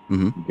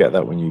 Mm-hmm. You get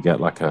that when you get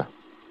like a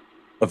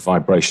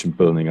vibration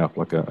building up,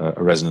 like a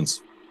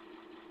resonance,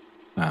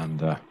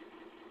 and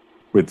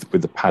with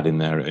the pad in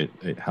there,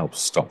 it helps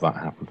stop that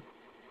happen.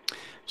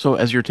 So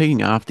as you're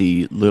taking off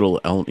the little,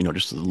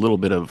 just a little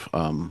bit of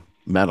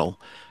metal,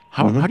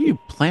 how do you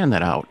plan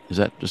that out? Is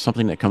that just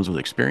something that comes with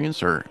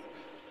experience, or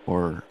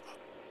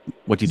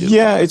what do you do?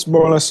 Yeah, it's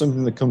more or less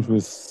something that comes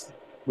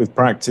with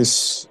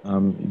practice,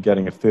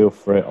 getting a feel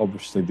for it.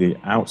 Obviously, the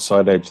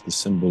outside edge of the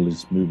cymbal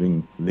is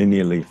moving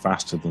linearly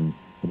faster than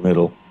the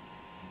middle.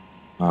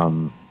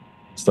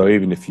 So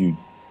even if you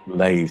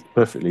lathed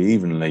perfectly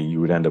evenly, you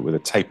would end up with a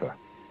taper.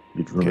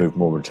 You'd Okay. remove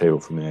more material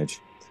from the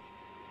edge.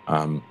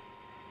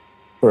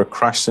 For a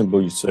crash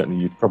cymbal,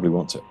 you'd probably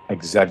want to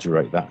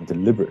exaggerate that and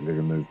deliberately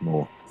remove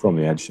more from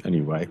the edge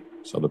anyway.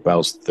 So the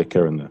bell's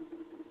thicker and the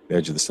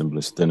edge of the cymbal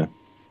is thinner.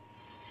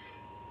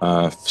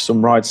 For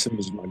some ride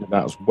cymbals, you might do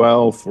that as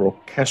well. For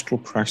orchestral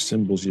crash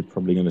cymbals, you're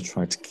probably going to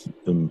try to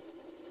keep them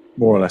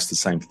more or less the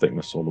same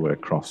thickness all the way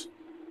across,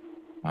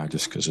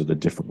 just because of the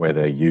different way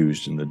they're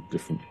used and the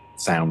different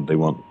sound they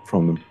want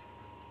from them.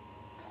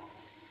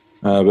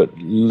 But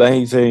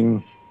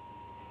lathing,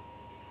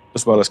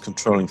 as well as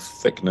controlling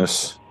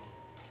thickness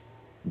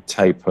and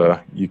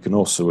taper, you can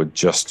also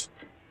adjust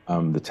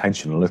the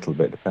tension a little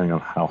bit depending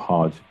on how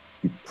hard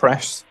you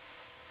press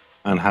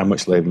and how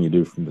much lathing you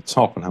do from the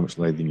top and how much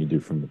lathing you do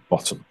from the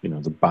bottom,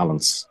 the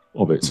balance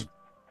of it.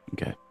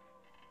 Okay.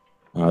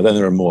 Then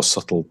there are more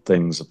subtle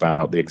things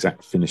about the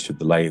exact finish of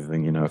the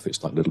lathing, if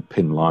it's like little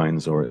pin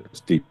lines or it's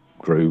deep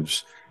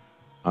grooves.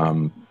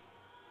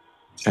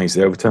 Change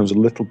the overtones a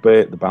little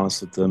bit, the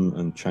balance of them,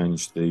 and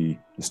change the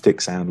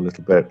stick sound a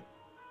little bit.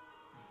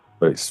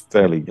 But it's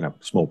fairly,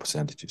 small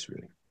percentages,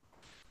 really.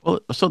 Well,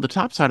 so the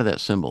top side of that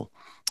symbol,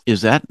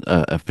 is that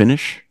a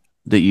finish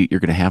that you're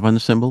going to have on the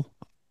symbol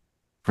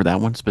for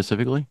that one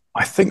specifically?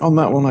 I think on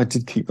that one, I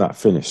did keep that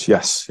finish.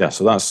 Yes. Yeah.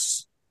 So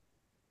that's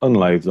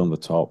unlathed on the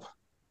top.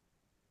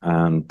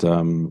 And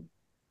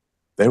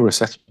they were a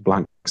set of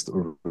blanks that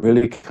were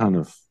really kind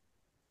of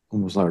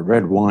almost like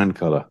red wine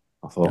color.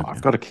 I thought, Okay.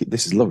 I've got to keep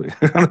this. Is lovely.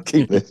 I've got to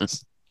keep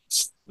this.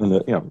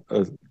 And,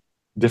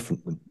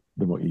 different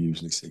than what you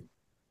usually see.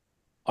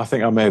 I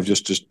think I may have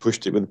just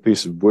pushed it with a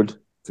piece of wood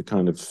to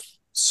kind of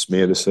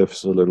smear the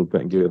surface a little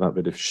bit and give it that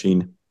bit of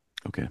sheen.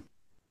 Okay.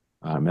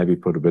 Maybe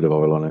put a bit of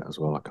oil on it as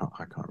well. I can't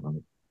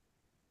remember.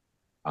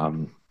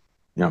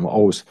 I'm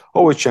always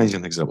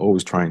changing things up,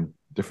 always trying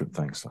different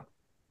things. So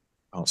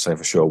I can't say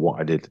for sure what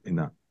I did in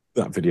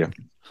that video.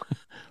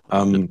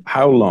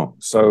 How long?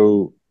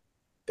 So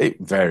it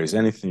varies,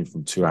 anything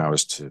from 2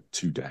 hours to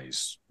 2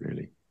 days,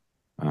 really,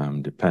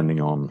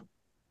 depending on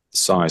the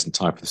size and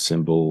type of the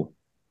cymbal,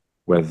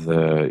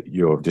 whether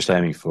you're just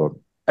aiming for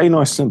a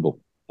nice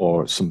cymbal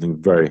or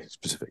something very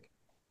specific,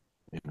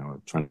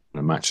 trying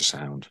to match a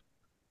sound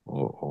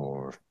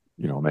or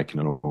making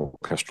an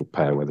orchestral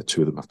pair where the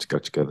two of them have to go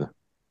together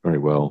very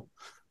well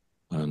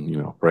and,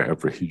 operate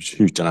over a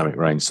huge dynamic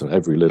range. So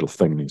every little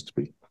thing needs to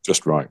be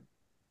just right.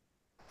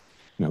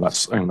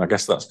 I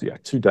guess that's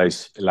 2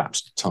 days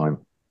elapsed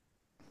time.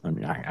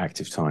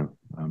 Active time.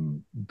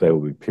 There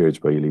will be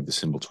periods where you leave the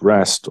cymbal to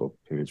rest or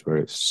periods where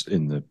it's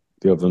in the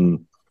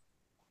oven.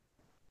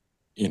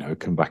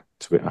 Come back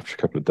to it after a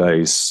couple of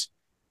days,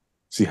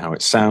 see how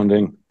it's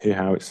sounding, hear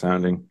how it's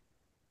sounding.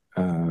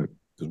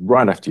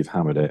 Right after you've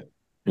hammered it,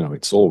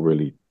 it's all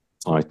really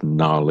tight and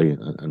gnarly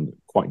and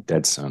quite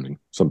dead sounding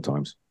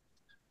sometimes.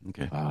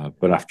 Okay.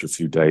 But after a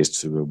few days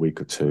to a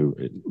week or two,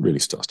 it really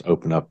starts to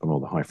open up and all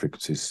the high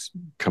frequencies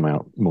come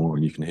out more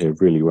and you can hear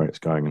really where it's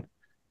going. And,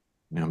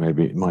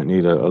 maybe it might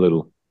need a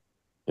little,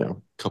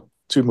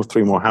 two more,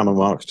 three more hammer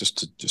marks just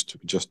to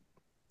adjust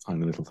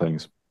tiny little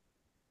things.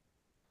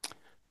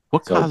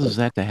 What So, causes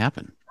that to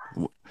happen?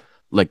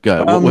 Like,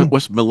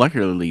 what's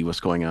molecularly what's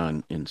going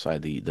on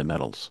inside the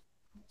metals?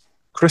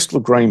 crystal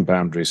grain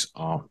boundaries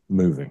are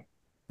moving.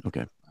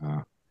 Okay.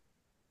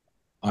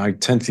 I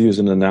tend to use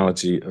an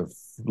analogy of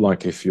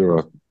like if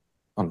you're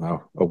I don't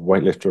know, a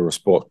weightlifter or a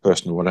sports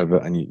person or whatever,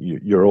 and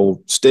you're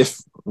all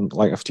stiff,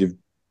 like after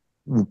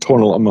you've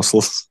torn a lot of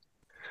muscles,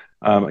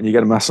 and you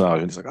get a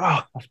massage, and it's like,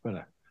 oh, that's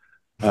better.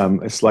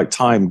 It's like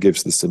time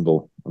gives the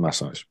cymbal a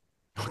massage.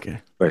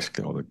 Okay.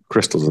 Basically, all the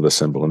crystals of the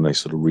cymbal, and they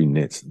sort of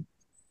re-knit.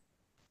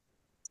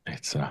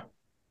 It's yeah,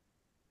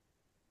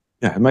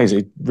 amazing.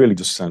 It really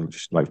just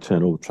sounds like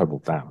turn all the treble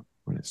down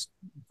when it's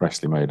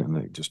freshly made, and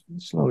it just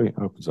slowly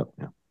opens up.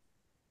 Yeah,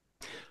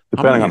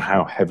 How depending many? on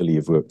how heavily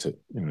you've worked it,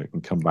 it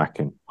can come back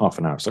in half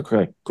an hour. It's like,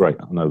 okay, great,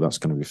 I know that's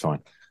going to be fine.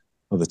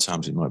 Other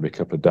times it might be a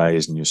couple of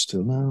days, and you're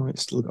still no,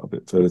 it's still got a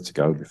bit further to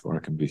go before I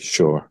can be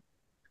sure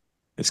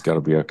it's got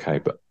to be okay.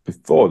 But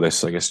before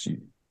this, I guess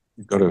you've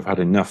got to have had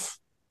enough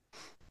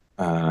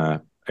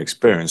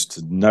experience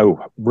to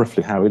know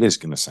roughly how it is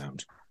going to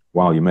sound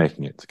while you're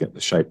making it to get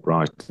the shape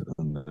right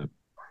and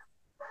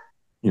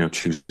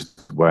choose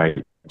the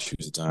weight,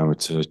 choose the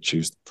diameter,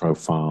 choose the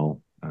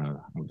profile,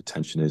 what the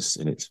tension is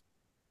in it.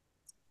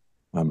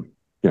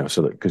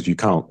 So that because you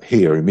can't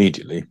hear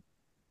immediately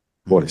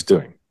what it's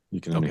doing,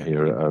 you can only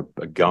hear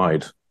a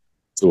guide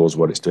towards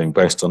what it's doing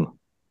based on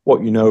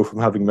what you know from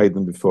having made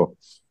them before.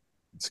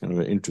 It's kind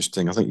of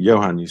interesting. I think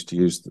Johann used to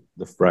use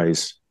the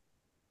phrase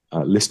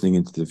listening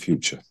into the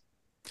future.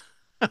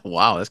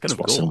 Wow, that's kind That's of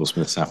what cool.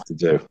 cymbalsmiths have to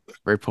do.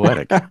 Very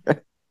poetic.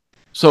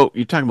 So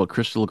you're talking about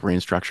crystal grain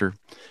structure.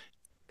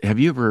 Have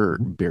you ever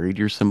buried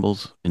your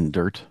cymbals in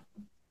dirt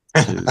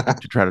to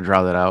try to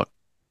draw that out?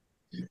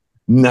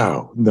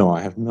 No,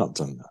 I have not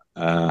done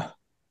that.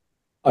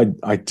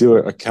 I do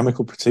a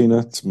chemical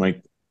patina to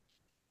make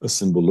a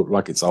cymbal look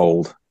like it's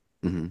old.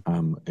 Hmm.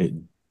 It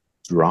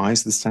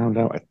dries the sound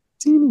out a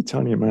teeny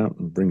tiny amount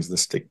and brings the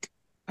stick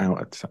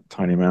out a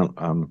tiny amount.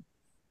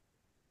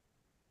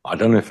 I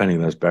don't know if any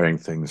of those burying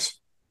things,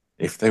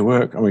 if they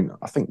work. I mean,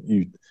 I think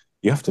you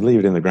have to leave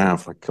it in the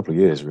ground for a couple of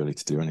years really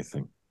to do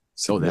anything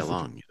Oh, that significant.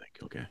 long, you think?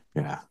 Okay.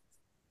 Yeah.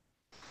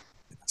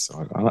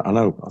 So I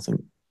know. I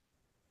think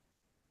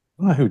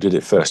I don't know who did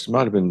it first. It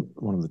might have been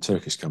one of the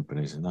Turkish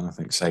companies, and then I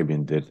think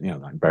Sabian did.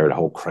 Like buried a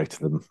whole crate of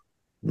them,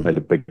 made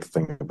a Hmm. big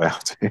thing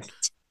about it.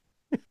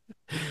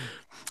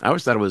 I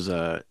always thought it was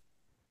a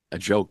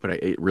joke, but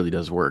it really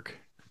does work.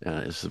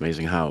 It's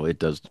amazing how it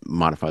does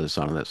modify the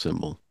sound of that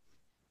cymbal.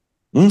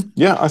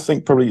 Yeah, I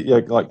think probably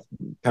like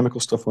chemical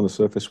stuff on the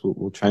surface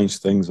will change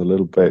things a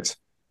little bit.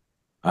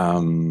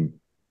 Um,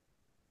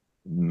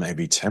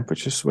 Maybe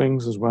temperature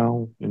swings as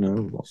well.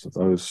 Lots of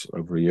those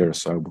over a year or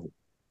so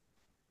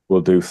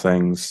will do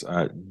things.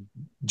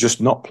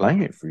 Just not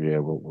playing it for a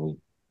year will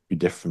be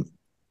different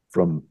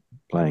from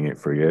playing it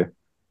for a year.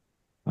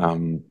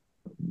 Um,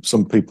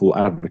 some people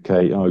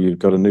advocate, oh, you've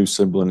got a new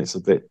cymbal and it's a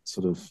bit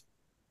sort of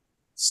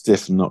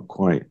stiff and not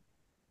quite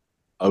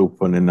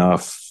open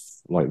enough.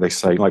 Like they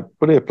say, like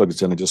put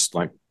earplugs in and just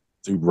like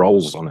do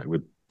rolls on it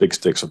with big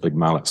sticks or big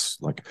mallets,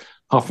 like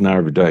half an hour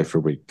every day for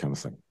a week, kind of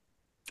thing.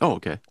 Oh,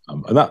 okay.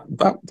 And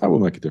that will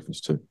make a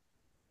difference too.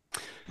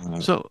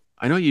 So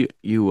I know you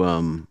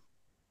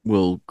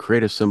will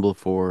create a cymbal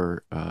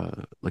for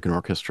like an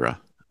orchestra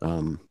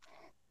um,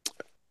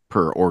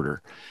 per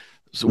order.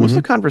 So what's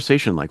the Mm-hmm.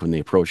 conversation like when they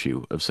approach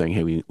you of saying,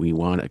 "Hey, we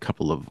want a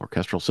couple of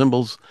orchestral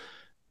cymbals"?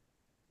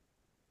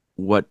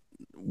 What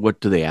what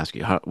do they ask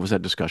you? How was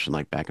that discussion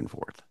like back and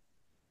forth?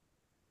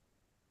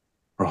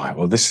 Right.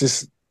 Well, this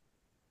is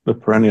the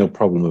perennial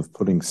problem of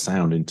putting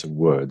sound into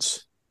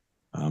words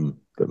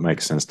that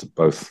makes sense to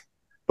both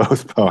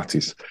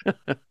parties.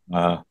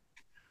 Uh,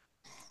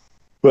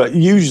 but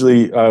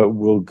usually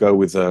we'll go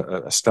with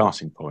a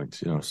starting point,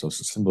 so some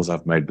symbols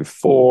I've made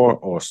before,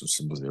 or some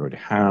symbols they already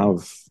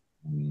have,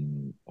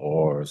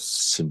 or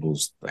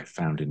symbols they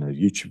found in a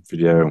YouTube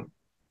video,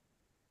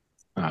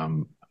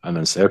 and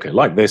then say, okay,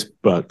 like this,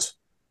 but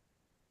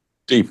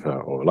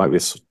deeper, or like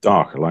this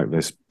darker, like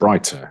this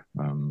brighter,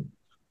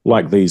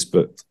 like these,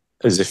 but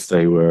as if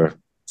they were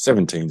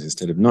 17s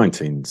instead of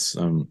 19s,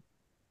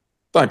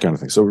 that kind of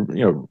thing.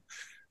 So,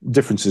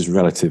 differences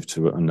relative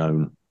to a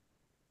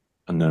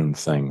known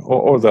thing,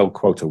 or they'll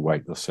quote a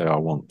weight. They'll say, I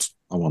want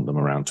them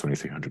around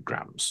 2,300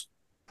 grams.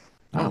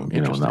 Oh, And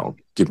interesting. that'll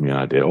give me an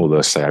idea. Or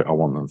they'll say, I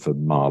want them for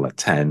Mahler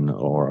 10,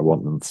 or I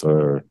want them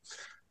for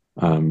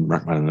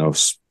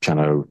Rachmaninoff's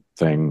piano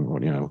thing,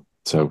 or,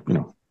 so,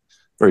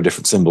 very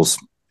different symbols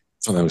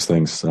for those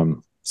things.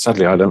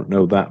 Sadly, I don't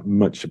know that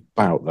much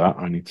about that.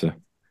 I need to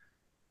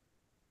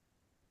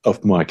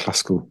up my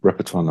classical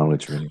repertoire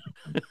knowledge, really.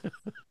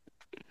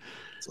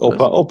 It's That's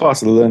all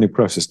part of the learning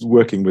process,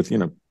 working with,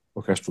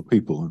 orchestral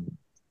people and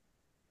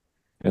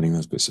getting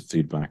those bits of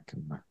feedback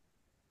and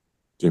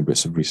doing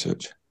bits of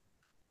research.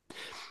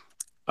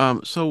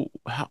 so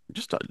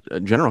just a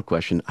general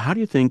question. How do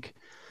you think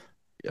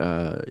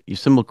you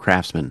cymbal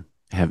craftsmen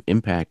have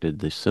impacted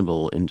the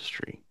cymbal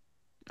industry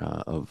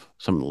of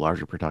some of the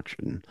larger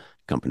production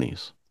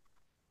companies?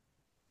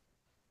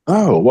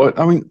 Oh, well,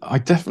 I mean, I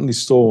definitely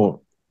saw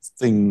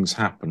things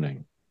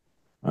happening,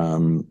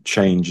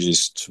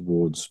 changes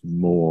towards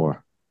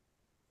more,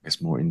 I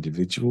guess, more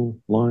individual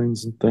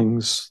lines and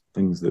things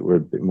that were a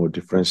bit more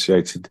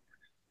differentiated.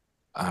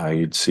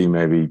 You'd see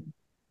maybe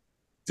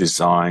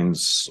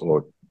designs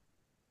or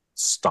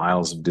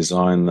styles of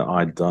design that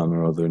I'd done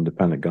or other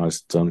independent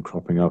guys had done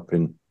cropping up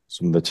in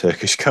some of the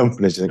Turkish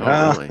companies. You think,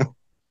 Oh, really?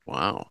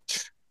 Wow.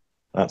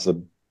 that's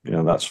a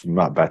that's from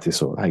Matt Betty,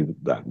 sort of, hey,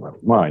 that's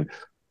mine.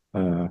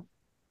 So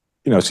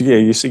yeah,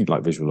 you see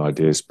like visual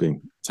ideas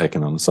being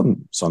taken on,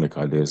 some sonic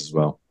ideas as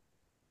well.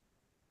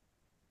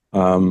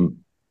 On,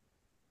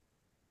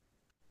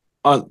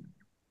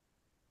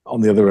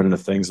 on the other end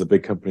of things, the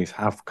big companies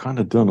have kind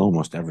of done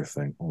almost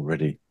everything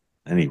already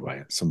anyway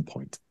at some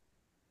point.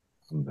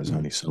 And there's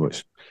only so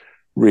much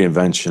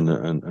reinvention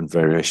and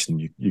variation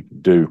you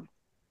can do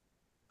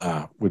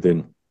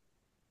within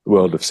the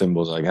world of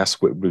cymbals, I guess,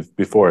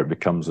 before it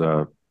becomes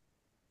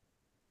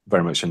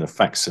very much an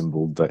effect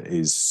cymbal that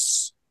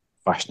is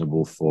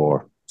fashionable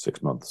for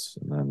 6 months,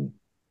 and then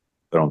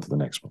they're on to the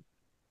next one.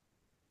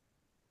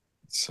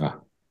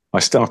 So I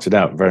started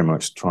out very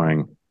much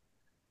trying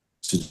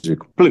to do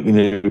completely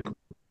new,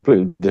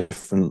 completely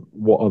different.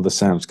 What other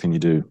sounds can you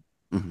do?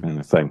 Kind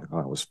of thing.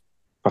 That was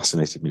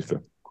fascinated me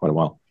for quite a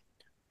while.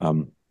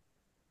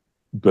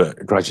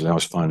 But gradually I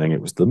was finding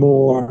it was the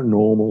more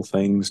normal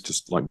things,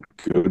 just like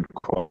good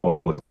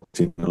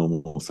quality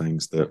normal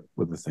things, that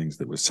were the things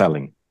that were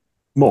selling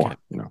more.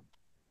 Okay.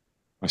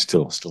 I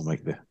still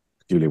make the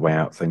peculiar way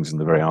out things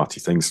and the very arty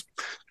things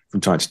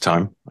from time to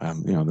time.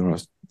 There are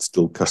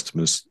still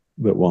customers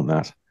that want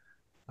that.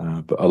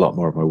 But a lot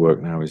more of my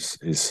work now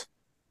is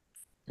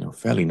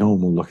fairly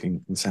normal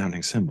looking and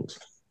sounding cymbals.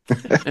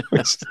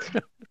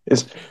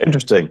 It's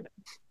interesting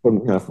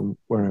from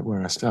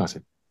where I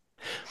started.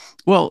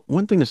 Well,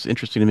 one thing that's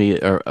interesting to me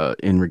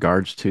in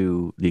regards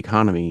to the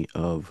economy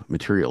of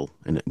material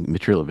and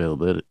material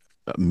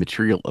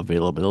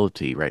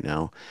availability right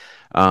now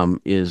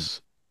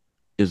is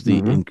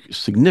the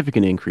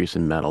significant increase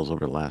in metals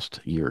over the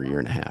last year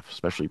and a half,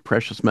 especially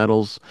precious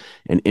metals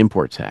and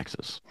import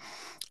taxes.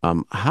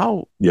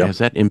 How has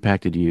that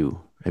impacted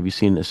you? Have you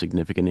seen a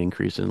significant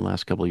increase in the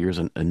last couple of years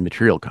in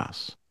material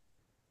costs?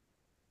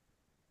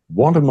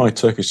 One of my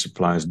Turkish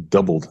suppliers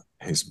doubled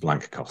his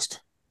blank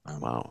cost.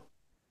 Wow.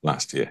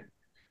 Last year,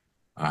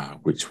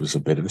 which was a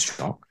bit of a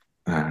shock.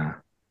 I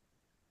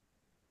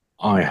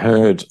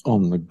heard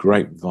on the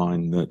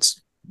grapevine that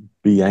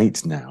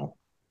B8 now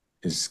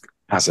is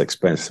as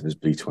expensive as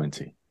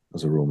B20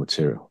 as a raw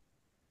material.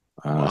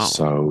 Wow.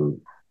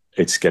 So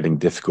it's getting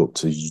difficult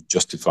to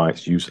justify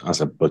its use as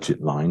a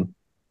budget line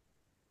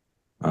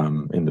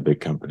in the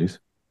big companies.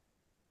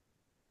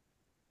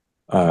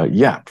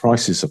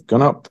 Prices have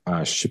gone up.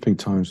 Shipping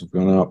times have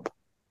gone up.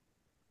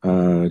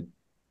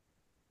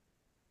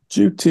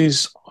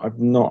 Duties, I've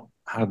not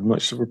had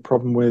much of a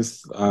problem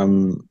with,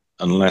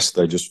 unless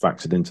they just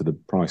factored into the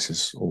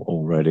prices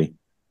already.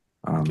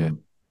 Okay.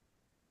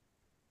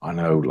 I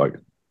know, like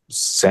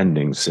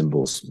sending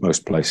cymbals,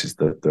 most places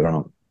that there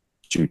aren't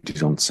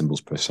duties on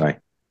cymbals per se.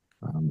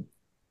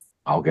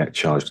 I'll get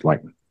charged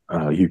like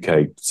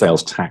UK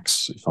sales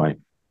tax if I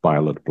buy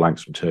a lot of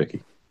blanks from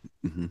Turkey,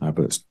 but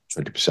it's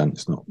 20%.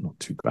 It's not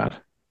too bad,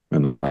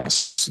 and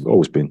that's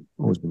always been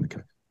the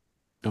case.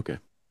 Okay.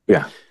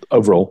 Yeah,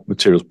 overall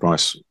materials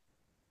price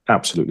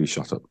absolutely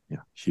shot up. Yeah,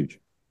 huge.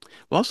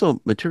 Well,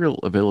 also material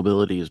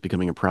availability is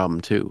becoming a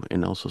problem too,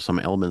 and also some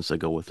elements that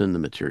go within the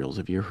materials.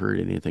 Have you heard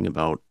anything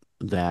about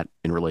that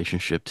in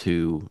relationship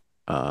to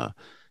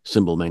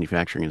cymbal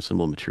manufacturing and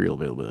cymbal material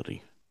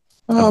availability?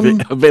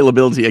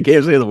 Availability. I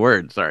can't say the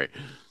word. Sorry.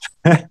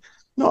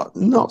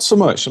 Not so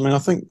much. I mean, I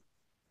think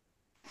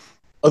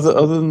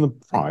other than the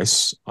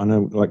price, I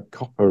know like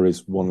copper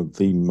is one of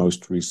the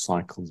most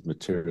recycled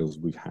materials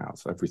we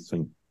have.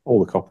 Everything, all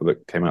the copper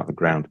that came out of the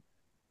ground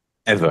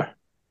ever,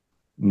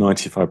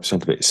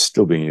 95% of it is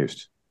still being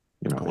used.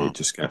 It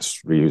just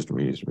gets reused and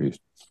reused and reused.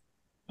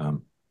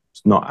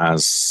 It's not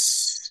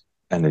as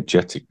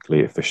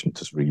energetically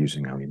efficient as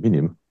reusing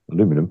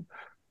aluminum.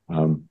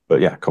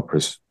 But yeah, copper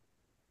is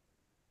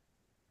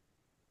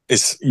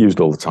used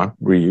all the time,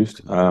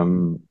 reused.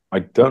 I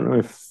don't know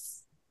if,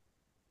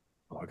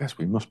 I guess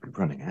we must be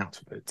running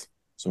out of it.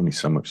 There's only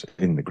so much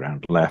in the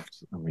ground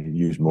left, and we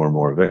use more and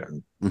more of it.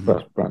 And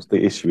perhaps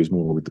the issue is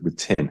more with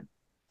tin.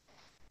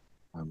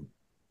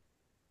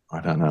 I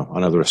don't know. I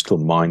know there are still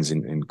mines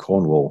in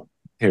Cornwall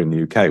here in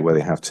the UK where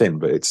they have tin,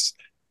 but it's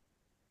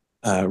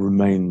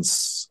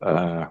remains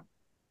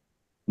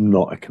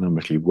not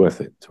economically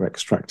worth it to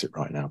extract it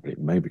right now. But it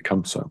may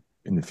become so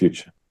in the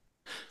future.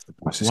 The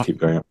prices keep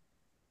going up.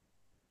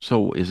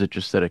 So is it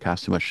just that it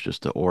costs too much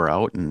just to ore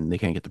out and they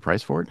can't get the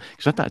price for it?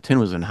 Because I thought tin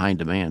was in high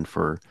demand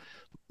for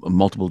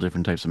multiple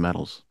different types of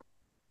metals.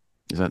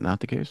 Is that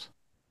not the case?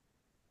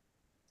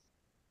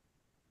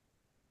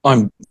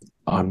 I'm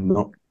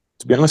not,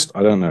 to be honest,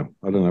 I don't know.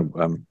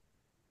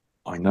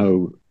 I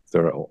know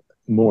there are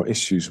more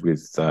issues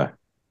with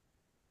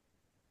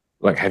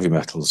like heavy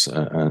metals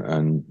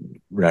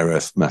and rare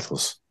earth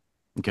metals.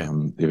 Okay.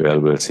 The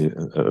availability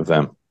of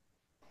them,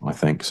 I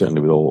think,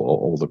 certainly with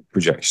all the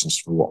projections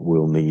for what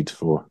we'll need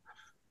for,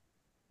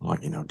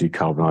 like,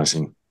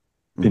 decarbonizing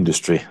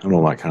industry and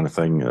all that kind of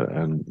thing,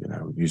 and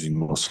using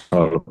more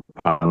solar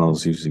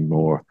panels, using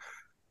more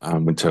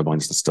wind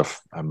turbines and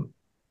stuff.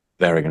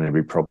 There are going to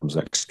be problems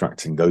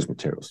extracting those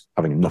materials,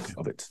 having enough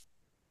of it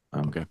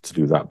to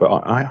do that.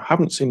 But I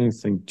haven't seen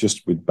anything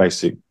just with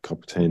basic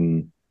copper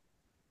tin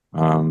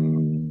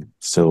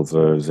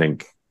silver,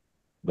 zinc,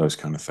 those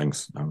kind of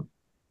things.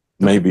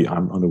 Maybe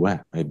I'm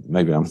unaware.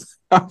 Maybe I'm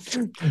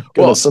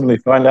gonna suddenly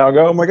find out and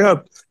go, oh my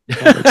God.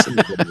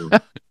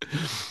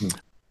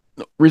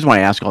 The reason why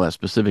I ask all that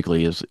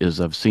specifically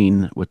is I've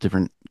seen with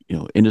different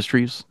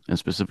industries, and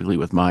specifically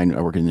with mine,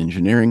 I work in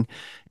engineering,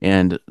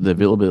 and the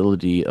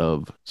availability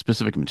of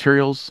specific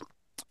materials,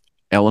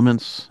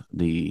 elements,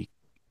 the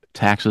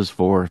taxes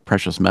for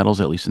precious metals,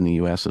 at least in the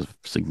U.S., has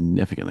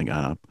significantly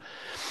gone up.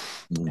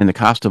 And the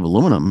cost of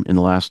aluminum in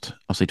the last,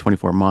 I'll say,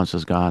 24 months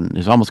has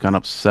almost gone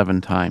up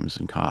 7 times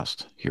in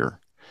cost here.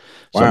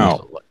 So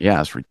Wow. yeah,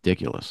 it's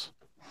ridiculous.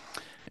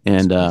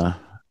 And I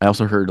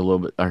also heard a little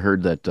bit. I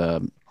heard that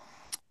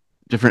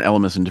different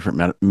elements and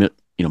different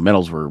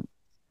metals were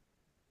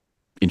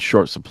in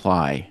short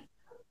supply,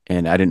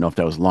 and I didn't know if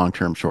that was long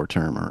term, short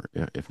term, or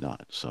if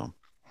not. So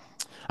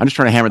I'm just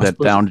trying to hammer I that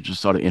suppose down to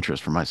just out of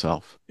interest for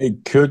myself.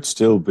 it could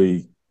still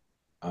be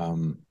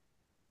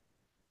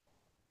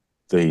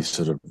the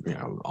sort of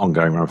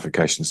ongoing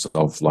ramifications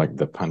of like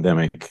the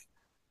pandemic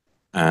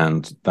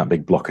and that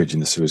big blockage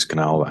in the Suez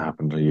Canal that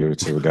happened a year or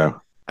two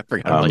ago. I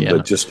forgot about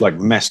That just like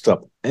messed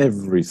up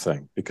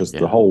everything because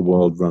the whole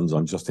world runs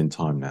on just in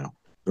time now.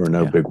 There are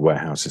no big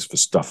warehouses for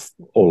stuff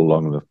all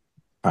along the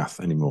path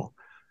anymore.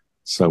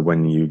 So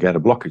when you get a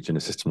blockage in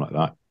a system like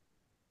that,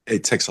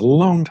 it takes a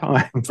long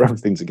time for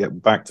everything to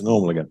get back to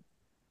normal again.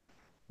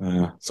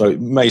 So it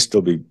may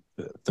still be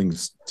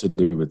things to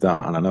do with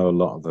that. And I know a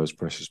lot of those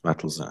precious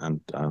metals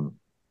and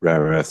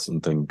rare earths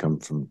and things come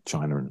from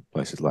China and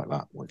places like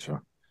that, which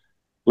are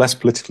less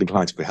politically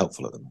inclined to be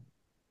helpful at them.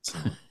 So.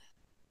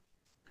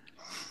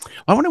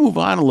 I want to move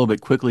on a little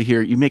bit quickly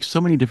here. You make so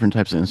many different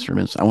types of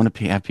instruments. I want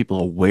to have people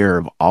aware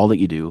of all that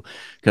you do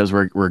because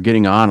we're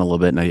getting on a little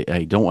bit, and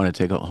I don't want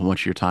to take up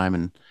much of your time,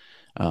 and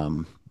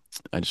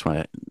I just want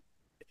to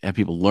have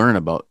people learn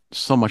about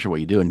so much of what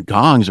you do. And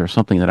gongs are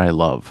something that I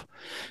love,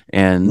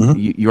 and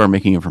you are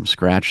making them from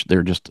scratch.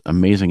 They're just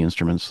amazing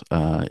instruments.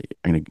 I'm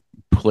going to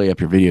play up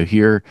your video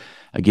here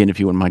again, if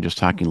you wouldn't mind just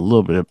talking a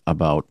little bit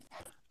about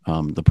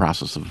the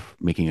process of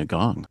making a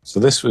gong. So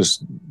this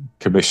was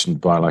commissioned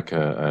by like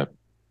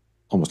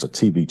almost a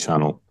TV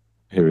channel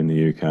here in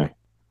the UK.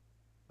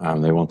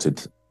 They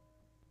wanted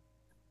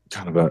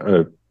kind of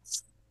a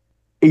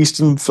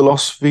Eastern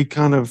philosophy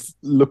kind of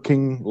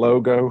looking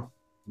logo,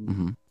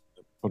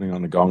 putting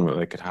on a gong that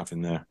they could have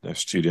in their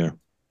studio.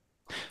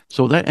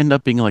 So that end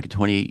up being like a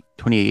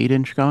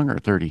 28-inch gong or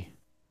 30?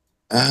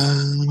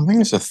 I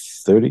think it's a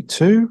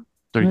 32.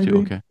 32, maybe?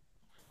 Okay.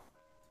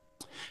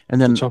 And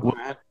then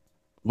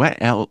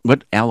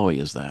what alloy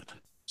is that?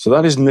 So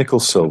that is nickel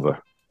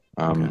silver,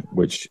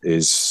 which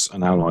is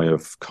an alloy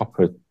of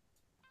copper,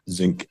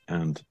 zinc,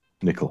 and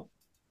nickel.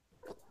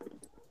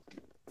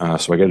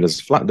 So I get it as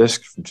a flat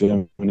disc from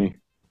Germany.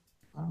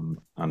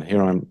 And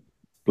here I'm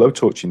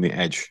blowtorching the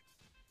edge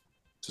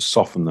to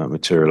soften that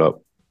material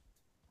up.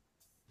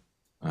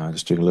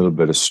 Just doing a little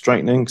bit of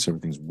straightening so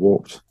everything's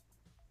warped.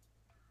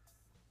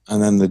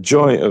 And then the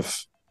joy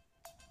of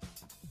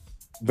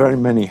very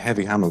many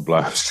heavy hammer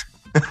blows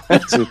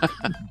to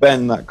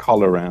bend that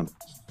collar around.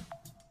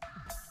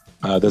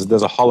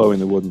 There's a hollow in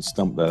the wooden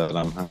stump there that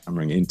I'm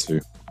hammering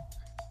into.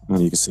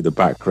 And you can see the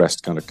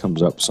backrest kind of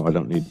comes up, so I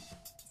don't need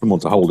someone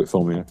to hold it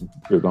for me. I can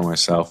do it by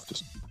myself,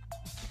 just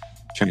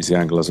change the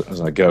angle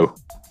as I go.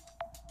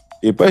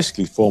 You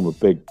basically form a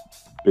big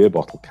beer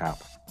bottle cap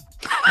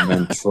and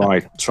then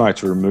try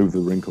to remove the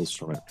wrinkles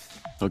from it.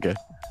 Okay.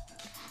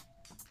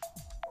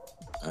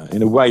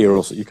 In a way,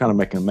 you're kind of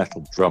making a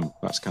metal drum.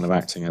 That's kind of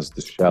acting as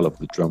the shell of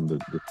the drum, the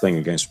thing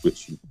against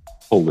which you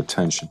pull the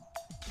tension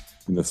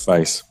in the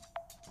face.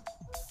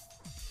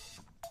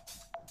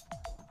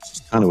 It's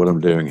kind of what I'm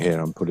doing here.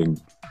 I'm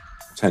putting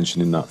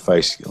tension in that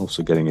face,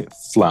 also getting it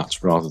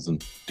flat rather than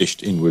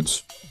dished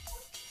inwards.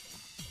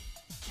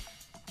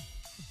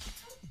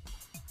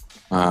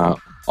 On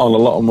a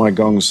lot of my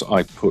gongs,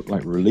 I put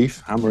like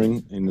relief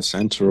hammering in the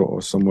center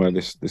or somewhere.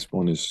 This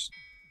one is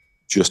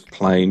just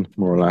plain,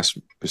 more or less,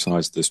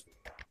 besides this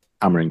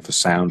hammering for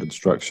sound and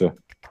structure.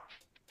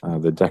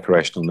 The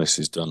decoration on this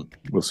is done,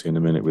 we'll see in a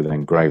minute, with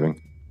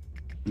engraving.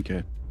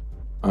 Okay.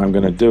 I'm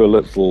going to do a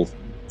little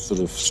sort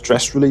of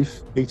stress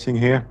relief heating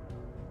here.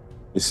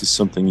 This is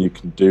something you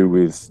can do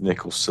with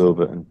nickel,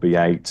 silver, and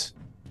B8.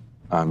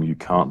 You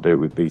can't do it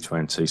with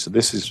B20. So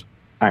this is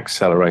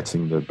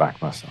accelerating the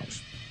back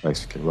massage,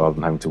 basically, rather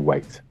than having to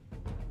wait.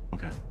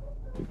 Okay.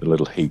 With a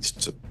little heat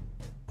to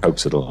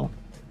coax it along.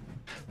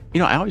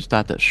 I always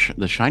thought that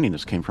the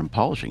shininess came from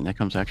polishing. That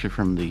comes actually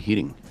from the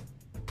heating.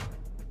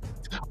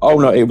 Oh,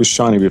 no, it was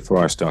shiny before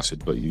I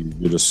started, but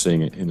you're just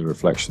seeing it in the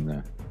reflection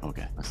there.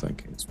 Okay. I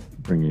think it's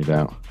bringing it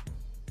out.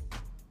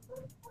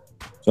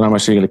 So now I'm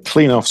actually going to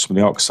clean off some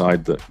of the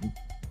oxide that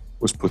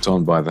was put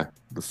on by the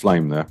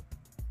flame there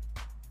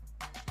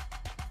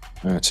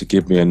to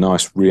give me a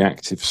nice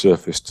reactive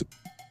surface to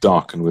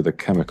darken with a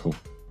chemical.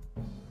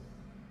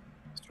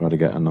 Let's try to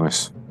get a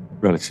nice,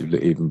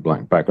 relatively even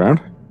black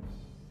background.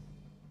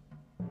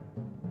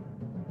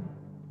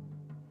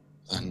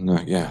 And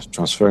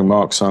transferring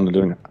marks on and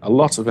doing a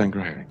lot of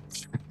engraving.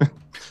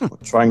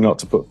 Trying not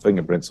to put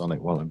fingerprints on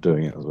it while I'm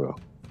doing it as well.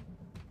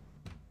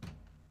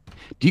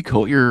 Do you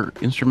coat your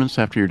instruments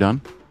after you're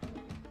done?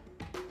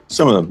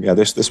 Some of them, yeah.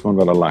 This one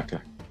got a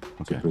lacquer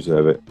to Okay.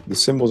 preserve it. The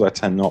cymbals I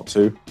tend not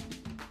to,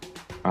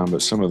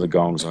 but some of the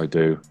gongs I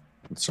do,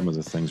 and some of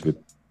the things with,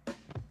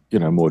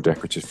 more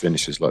decorative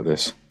finishes like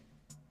this,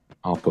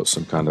 I'll put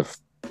some kind of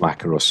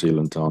lacquer or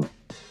sealant on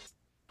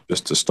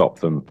just to stop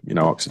them,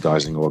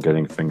 oxidizing or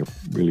getting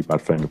really bad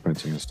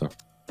fingerprinting and stuff.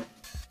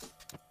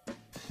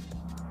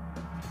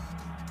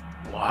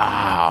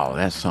 Wow,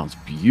 that sounds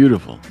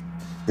beautiful.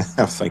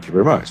 Thank you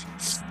very much.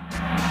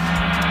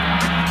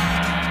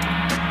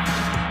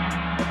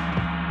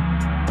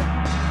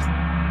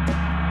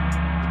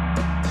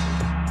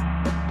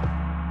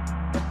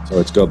 So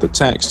it's got the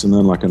text and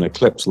then like an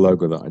Eclipse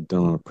logo that I'd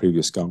done on a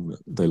previous gong that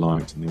they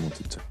liked and they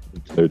wanted to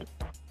include.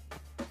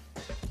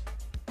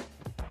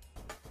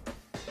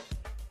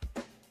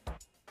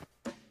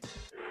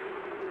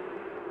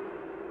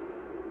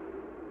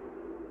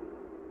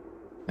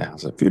 Yeah,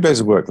 there's a few days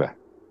of work there.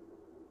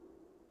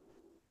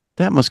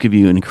 That must give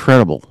you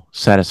incredible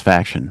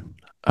satisfaction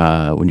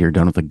when you're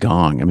done with the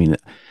gong. I mean,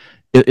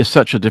 it's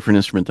such a different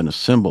instrument than a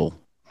cymbal,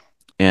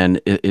 and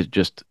it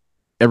just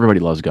everybody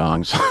loves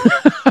gongs.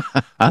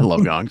 I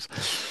love gongs.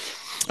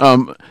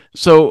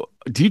 So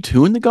do you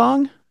tune the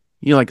gong?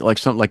 Like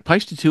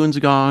Peisty tunes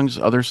the gongs.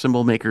 Other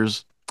cymbal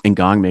makers and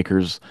gong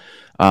makers,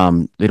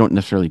 they don't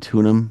necessarily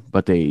tune them,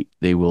 but they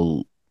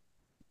will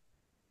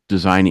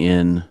design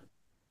in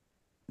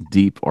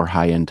deep or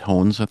high end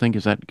tones. I think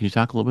is that. Can you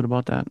talk a little bit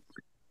about that?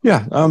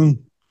 Yeah,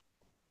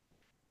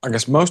 I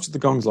guess most of the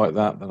gongs like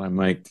that I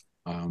make,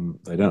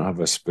 they don't have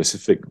a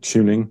specific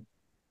tuning.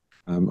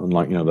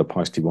 Unlike the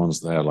Peisty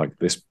ones, they're like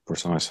this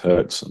precise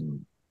hertz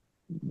and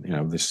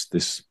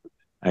this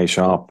A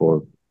sharp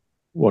or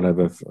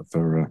whatever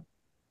for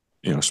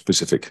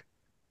specific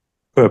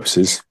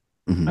purposes.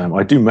 Mm-hmm.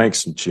 I do make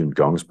some tuned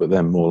gongs, but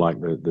they're more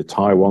like the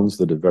Thai ones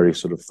that are very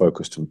sort of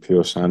focused and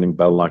pure sounding,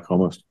 bell like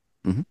almost.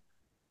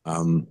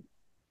 Mm-hmm.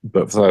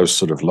 But for those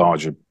sort of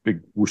larger,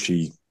 big,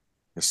 whooshy,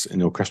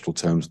 in orchestral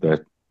terms,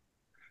 they're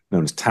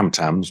known as tam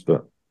tams,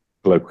 but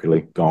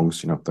colloquially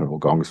gongs. They're all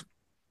gongs.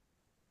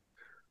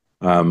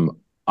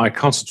 I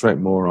concentrate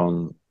more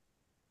on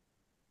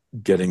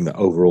getting the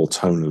overall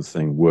tone of the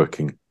thing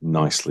working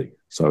nicely,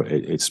 so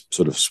it's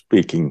sort of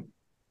speaking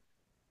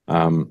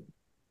in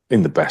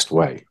the best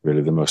way,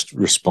 really, the most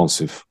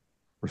responsive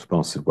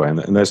way.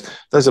 And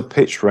there's a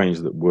pitch range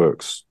that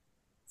works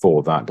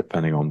for that,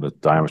 depending on the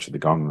diameter of the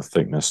gong and the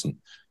thickness, and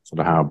sort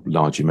of how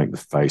large you make the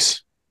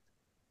face.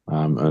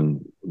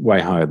 And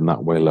way higher than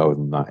that, way lower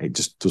than that, it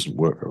just doesn't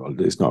work very well.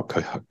 It's not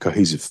a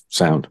cohesive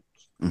sound.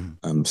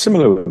 Mm-hmm.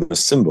 Similar with the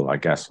cymbal, I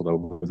guess, although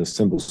with the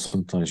cymbal,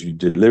 sometimes you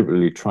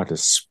deliberately try to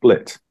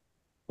split,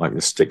 like the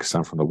stick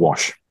sound from the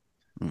wash.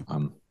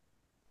 Mm-hmm.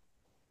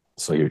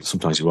 So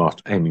sometimes you are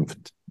aiming for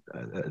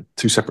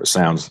two separate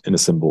sounds in a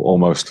cymbal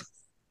almost,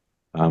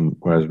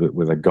 whereas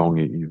with a gong,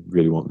 you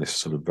really want this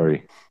sort of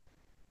very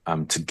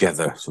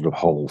together sort of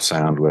whole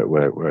sound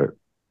where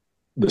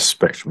the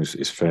spectrum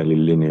is fairly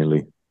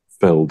linearly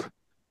filled.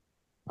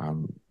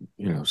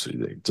 So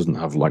it doesn't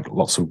have like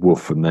lots of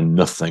woof and then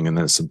nothing and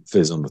then some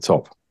fizz on the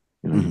top.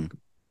 Mm-hmm. You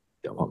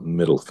get a lot in the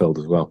middle filled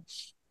as well.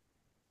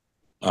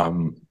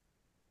 On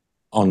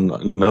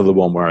another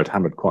one where I'd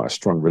hammered quite a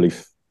strong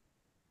relief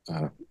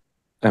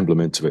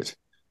emblem into it,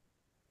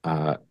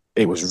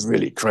 it was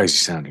really crazy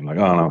sounding. Like,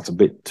 oh no, it's a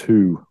bit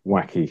too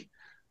wacky,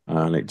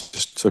 and it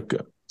just took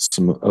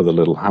some other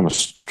little hammer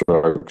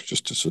strokes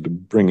just to sort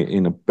of bring it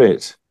in a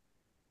bit.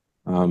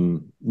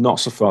 Not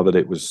so far that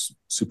it was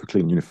super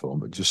clean uniform,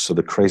 but just so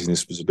the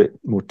craziness was a bit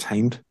more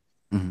tamed.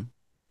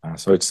 Mm-hmm.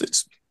 So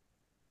it's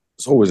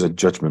always a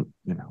judgment.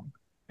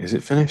 Is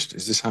it finished?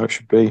 Is this how it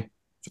should be?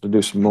 Should I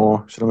do some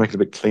more? Should I make it a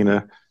bit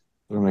cleaner?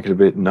 Should I make it a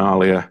bit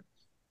gnarlier?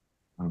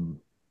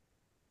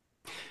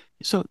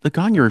 So the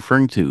gong you're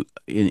referring to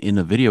in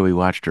the video we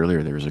watched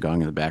earlier, there was a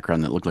gong in the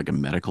background that looked like a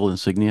medical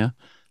insignia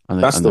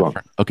That's on the the one.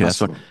 front. Okay, that's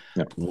That's the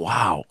one. one. Yeah.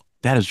 Wow,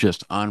 that is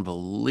just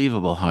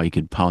unbelievable how you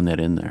could pound that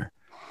in there.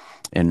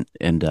 And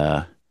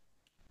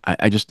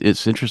I just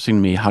it's interesting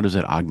to me how does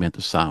that augment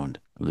the sound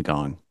of the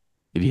gong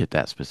if you hit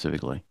that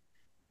specifically?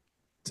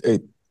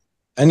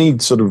 Any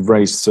sort of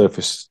raised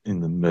surface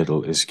in the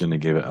middle is going to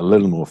give it a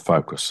little more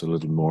focus, a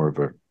little more of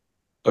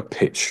a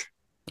pitch,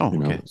 Oh,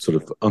 okay. sort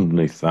of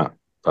underneath that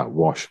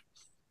wash.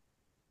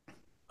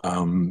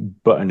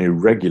 But an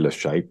irregular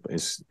shape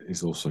is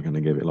also going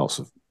to give it lots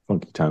of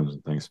funky tones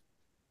and things.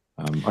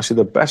 Actually,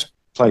 the best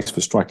place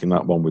for striking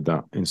that one with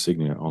that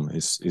insignia on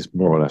is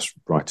more or less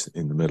right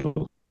in the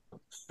middle,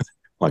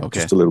 like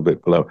Okay. just a little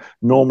bit below.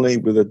 Normally,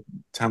 with a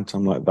tam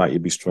tam like that,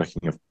 you'd be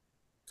striking a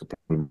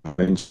couple of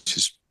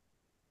inches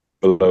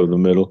below the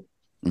middle,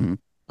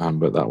 Mm-hmm.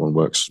 but that one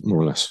works more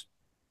or less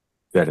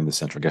dead in the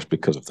center, I guess,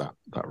 because of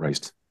that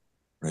raised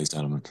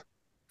element.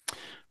 All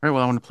right.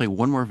 Well, I want to play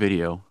one more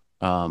video.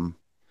 And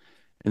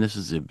this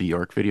is a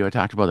Bjork video I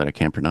talked about that I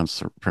can't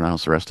pronounce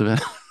the rest of it.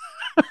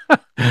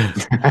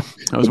 I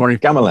was wondering.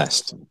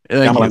 Gamelest.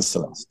 Thank you.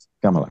 Celeste.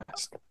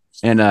 Gamelest.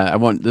 And I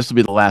want this will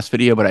be the last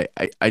video, but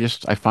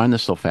I find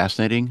this so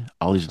fascinating.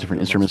 All these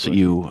different instruments that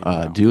you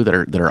do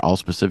that are all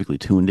specifically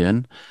tuned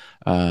in.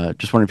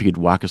 Just wondering if you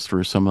could walk us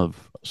through some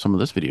of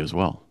this video as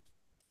well.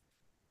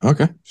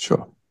 Okay,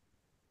 sure.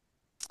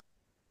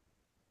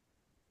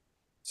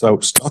 So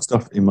started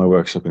off in my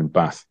workshop in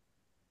Bath,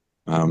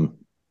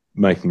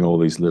 making all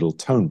these little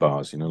tone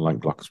bars, like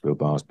glockenspiel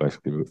bars,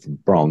 basically from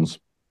bronze.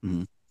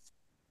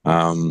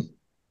 Mm-hmm.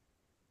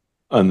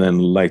 And then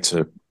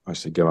later, I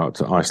should go out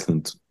to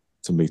Iceland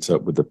to meet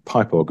up with the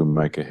pipe organ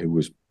maker who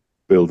was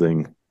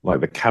building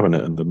like the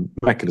cabinet and the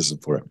mechanism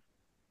for it.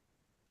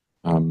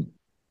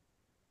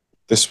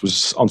 This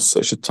was on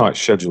such a tight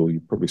schedule. You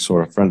probably saw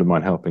a friend of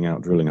mine helping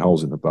out drilling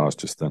holes in the bars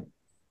just then.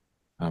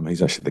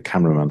 He's actually the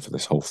cameraman for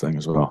this whole thing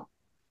as well.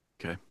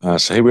 Okay.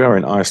 So here we are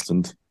in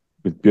Iceland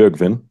with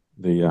Björgvin,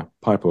 the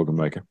pipe organ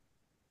maker.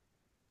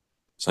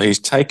 So he's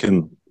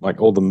taken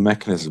like all the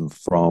mechanism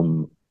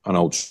from an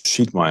old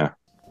Schiedmeier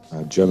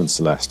German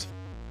Celeste.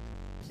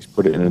 He's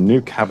put it in a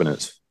new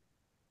cabinet,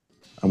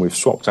 and we've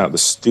swapped out the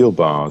steel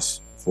bars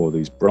for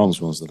these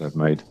bronze ones that I've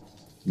made.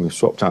 And we've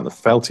swapped out the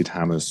felted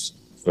hammers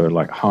for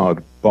like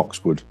hard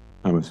boxwood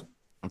hammers.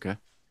 Okay.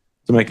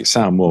 To make it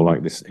sound more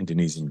like this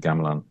Indonesian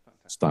gamelan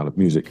style of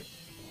music.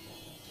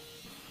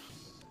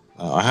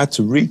 I had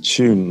to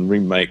retune and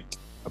remake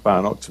about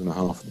an octave and a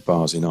half of the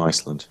bars in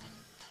Iceland,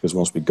 because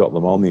once we got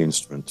them on the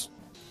instrument,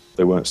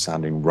 they weren't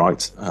sounding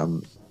right.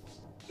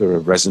 There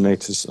are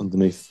resonators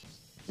underneath,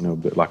 a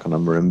bit like on a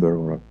marimba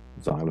or a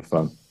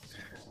xylophone,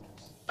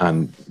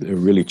 and they're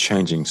really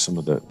changing some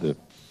of the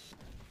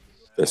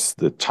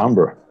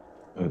timbre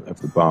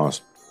of the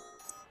bars.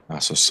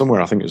 So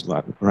somewhere, I think it was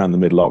like around the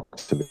middle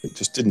octave, it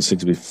just didn't seem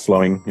to be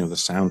flowing. The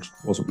sound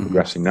wasn't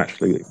progressing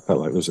naturally. It felt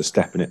like there was a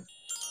step in it.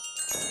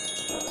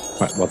 In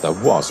fact, what that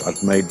was,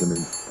 I'd made them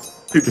in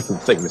two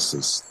different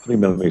thicknesses,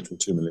 3mm and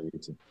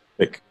 2mm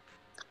thick.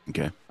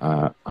 Okay.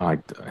 I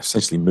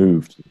essentially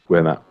moved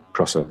where that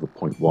crossover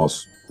point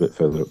was a bit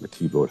further up the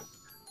keyboard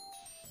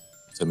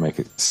to make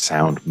it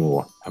sound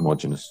more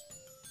homogeneous.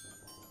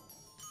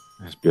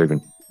 There's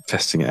Björgen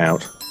testing it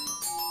out.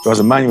 So it has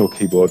a manual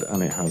keyboard,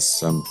 and it has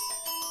some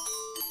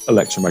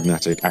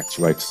electromagnetic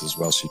actuators as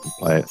well, so you can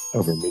play it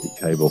over a MIDI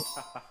cable.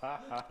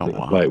 You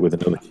can play it with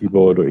another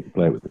keyboard, or you can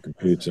play it with a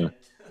computer.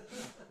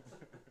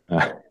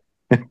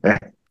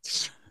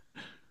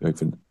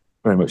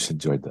 Very much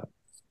enjoyed that.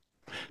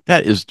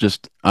 That is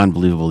just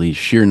unbelievable. The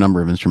sheer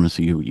number of instruments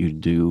that you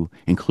do,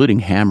 including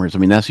hammers. I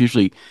mean, that's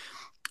usually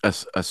a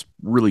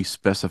really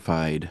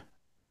specified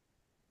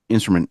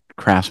instrument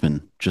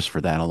craftsman just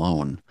for that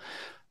alone.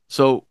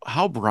 So,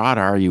 how broad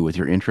are you with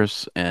your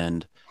interests,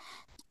 and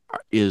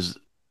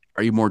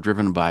are you more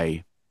driven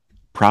by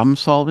problem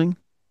solving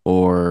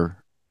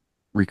or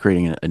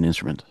recreating an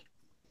instrument?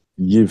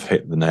 You've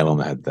hit the nail on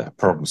the head there.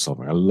 Problem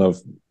solving. I love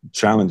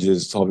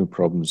challenges, solving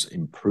problems,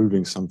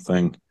 improving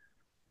something.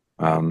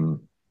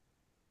 Having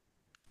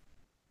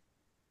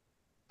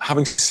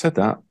said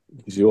that,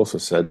 because you also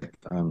said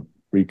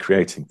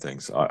recreating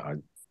things,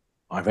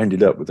 I've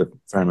ended up with a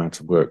fair amount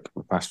of work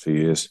the past few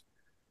years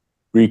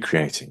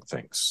recreating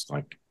things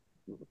like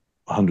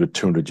 100,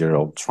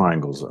 200-year-old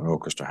triangles that an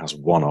orchestra has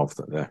one of,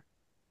 that they're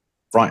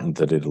frightened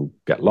that it'll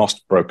get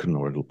lost, broken,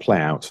 or it'll play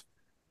out.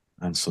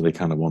 And so they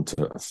kind of want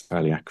a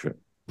fairly accurate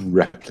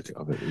replica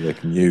of it that they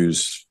can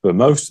use for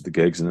most of the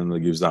gigs, and then they'll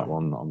use that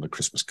one on the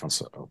Christmas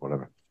concert or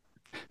whatever.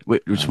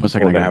 Wait, just 1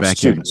 second. Or they have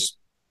students,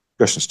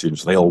 percussion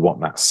students, they all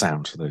want that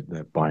sound, so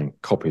they're buying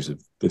copies of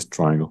this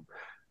triangle.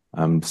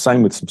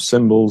 Same with some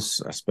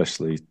cymbals,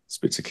 especially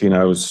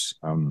Spizzichinos.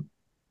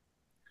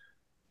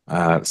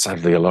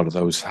 Sadly, a lot of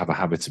those have a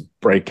habit of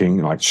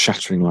breaking, like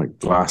shattering like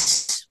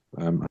glass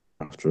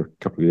after a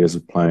couple of years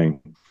of playing.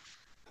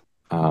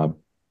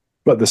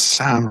 But the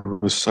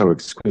sound was so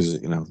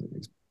exquisite,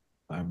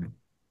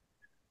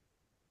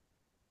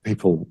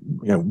 people,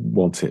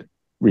 want it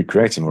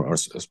recreating or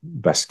as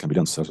best can be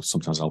done. So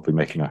sometimes I'll be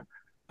making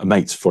a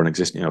mate for an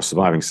existing,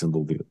 surviving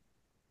cymbal.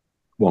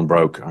 One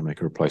broke, I make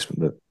a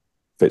replacement that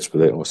fits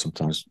with it, or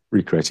sometimes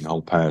recreating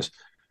whole pairs.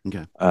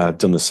 Okay.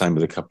 Done the same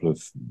with a couple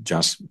of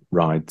jazz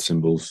ride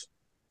cymbals.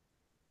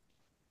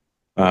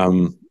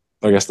 I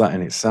guess that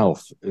in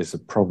itself is a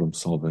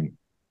problem-solving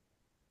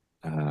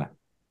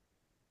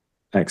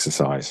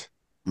exercise.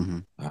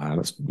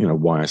 That's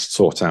why I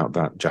sought out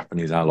that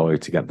Japanese alloy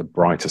to get the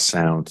brighter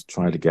sound, to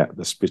try to get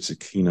the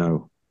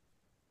Spizzichino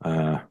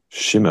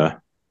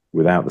shimmer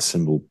without the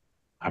cymbal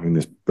having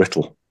this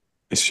brittle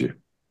issue.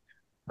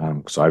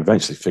 So I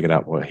eventually figured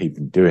out what he'd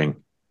been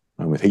doing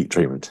with heat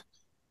treatment,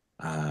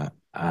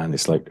 and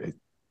it's like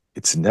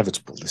it's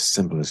inevitable. This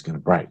cymbal is going to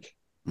break.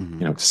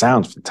 It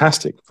sounds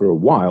fantastic for a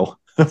while,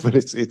 but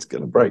it's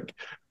going to break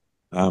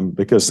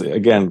because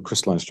again,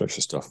 crystalline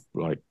structure stuff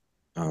like.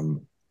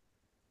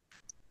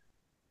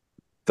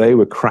 They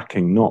were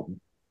cracking not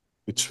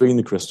between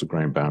the crystal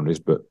grain boundaries,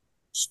 but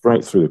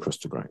straight through the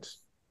crystal grains.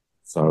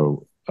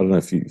 So I don't know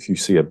if you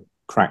see a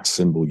cracked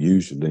cymbal,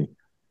 usually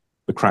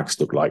the cracks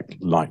look like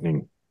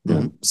lightning,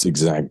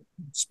 zigzag,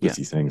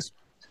 splitty things.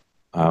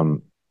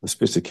 The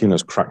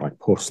Spizzichinos crack like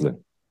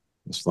porcelain.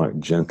 It's like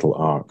gentle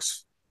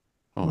arcs.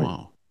 Oh, Like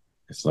wow.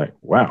 it's like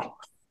wow.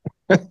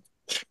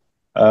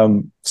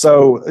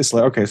 So it's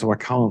like okay, so I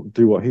can't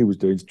do what he was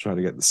doing to try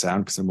to get the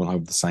sound because then we'll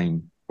have the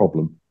same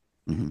problem.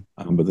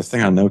 Mm-hmm. But the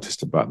thing I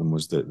noticed about them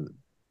was that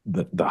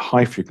the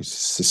high frequencies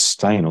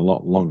sustain a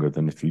lot longer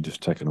than if you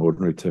just take an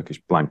ordinary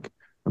Turkish blank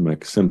and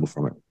make a cymbal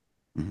from it.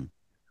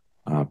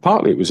 Mm-hmm.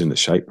 Partly it was in the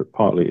shape, but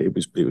partly it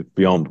was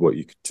beyond what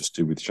you could just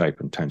do with shape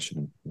and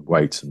tension and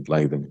weight and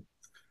lathing and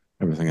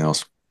everything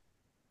else.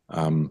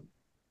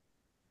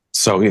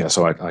 So yeah,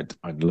 so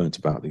I'd learned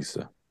about these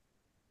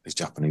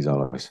Japanese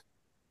alloys.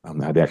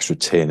 They had the extra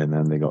tin, and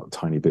then they got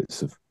tiny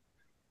bits of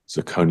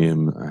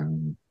zirconium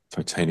and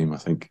titanium, I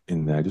think,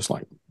 in there, just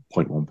like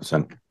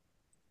 0.1%.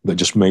 That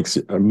just makes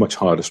it a much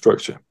harder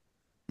structure.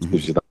 Mm-hmm.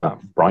 Gives you that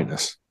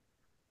brightness.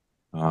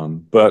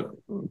 But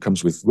it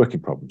comes with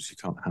working problems. You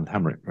can't hand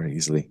hammer it very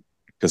easily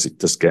because it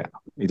does get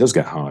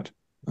hard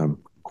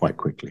quite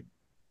quickly.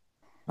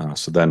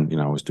 So then,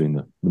 I was doing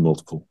the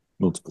multiple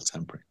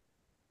tempering.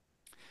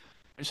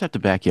 I just have to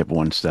back you up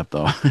one step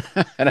though.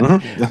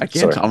 And Yeah,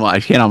 sorry. I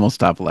can't almost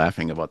stop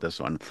laughing about this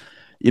one.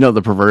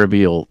 The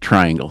proverbial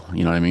triangle,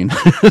 you know what I mean?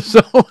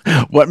 So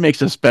what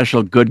makes a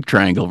special good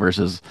triangle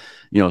versus,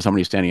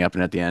 somebody standing up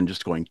and at the end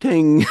just going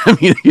ting? I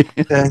mean,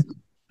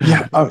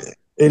 Yeah,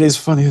 it is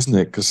funny, isn't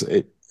it? Because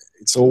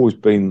it's always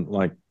been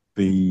like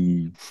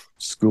the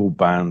school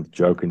band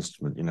joke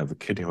instrument. The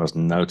kid who has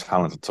no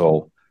talent at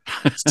all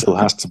still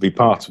has to be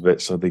part of it.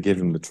 So they give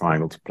him the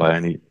triangle to play,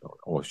 and he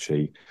or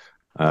she,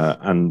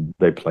 and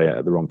they play it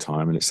at the wrong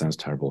time, and it sounds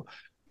terrible.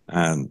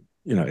 And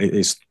it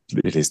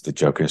is the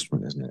joke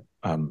instrument, isn't it?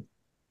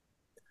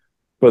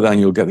 But then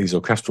you'll get these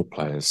orchestral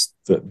players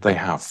that they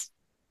have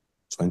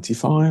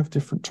 25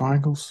 different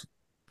triangles,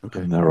 okay.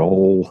 and they've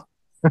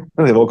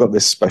all got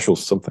this special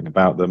something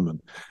about them,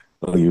 and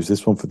they'll use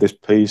this one for this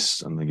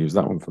piece, and they use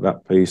that one for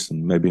that piece,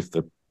 and maybe if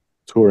they're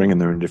touring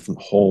and they're in a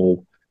different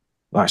hall,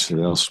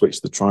 actually they'll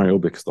switch the triangle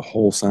because the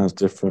hall sounds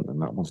different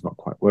and that one's not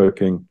quite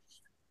working.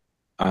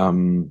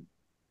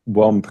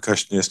 One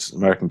percussionist,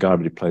 American guy,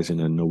 but he plays in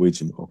a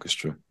Norwegian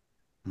orchestra,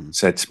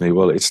 said to me,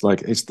 well, it's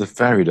the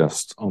fairy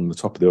dust on the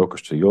top of the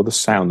orchestra. You're the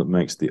sound that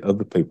makes the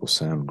other people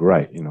sound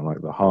great.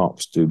 Like the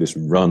harps do this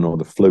run or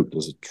the flute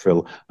does a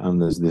trill,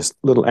 and there's this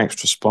little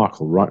extra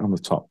sparkle right on the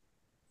top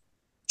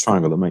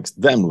triangle that makes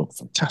them look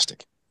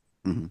fantastic.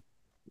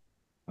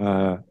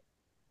 Mm-hmm.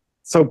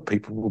 So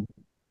people will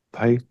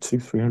pay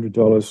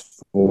 $200-300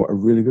 for a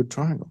really good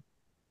triangle.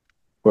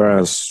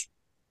 Whereas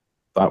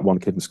that one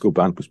kid in the school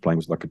band was playing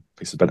was like a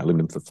piece of bent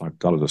aluminum for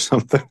 $5 or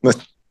something.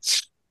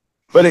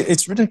 But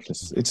it's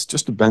ridiculous. It's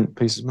just a bent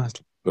piece of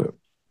metal, but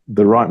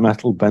the right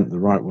metal bent the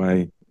right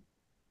way,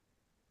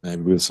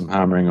 maybe with some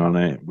hammering on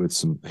it, with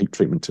some heat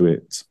treatment to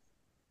it.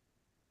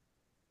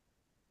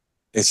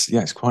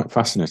 It's quite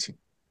fascinating.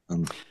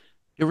 It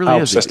really How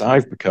is. obsessed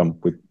I've become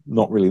with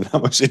not really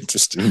that much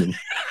interest in them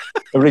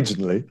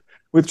originally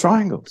with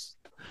triangles.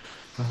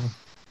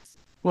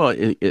 Well,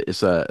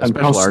 it's a And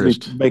special constantly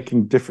artist.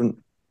 making different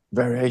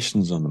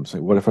variations on them.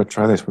 So, what if I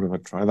try this? What if I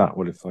try that?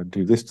 What if I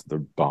do this to the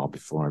bar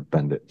before I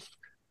bend it?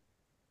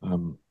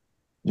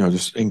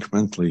 Just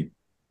incrementally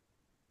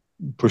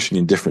pushing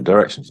in different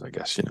directions, I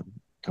guess.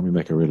 Can we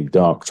make a really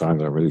dark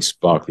triangle, a really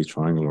sparkly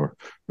triangle, or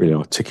really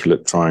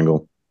articulate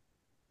triangle?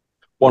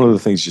 One of the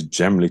things you're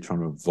generally trying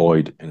to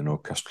avoid in an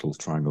orchestral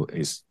triangle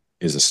is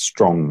a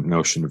strong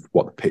notion of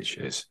what the pitch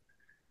is.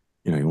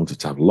 You want it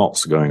to have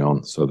lots going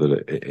on so that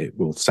it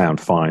will sound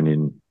fine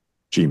in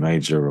G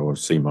major or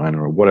C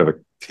minor or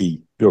whatever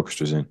key the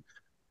orchestra's in.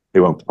 It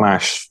won't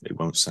clash. It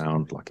won't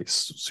sound like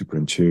it's super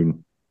in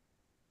tune.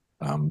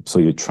 So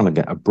you're trying to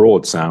get a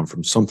broad sound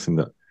from something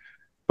that,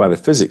 by the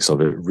physics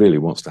of it, really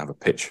wants to have a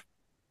pitch.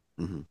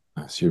 Mm-hmm.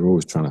 So you're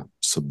always trying to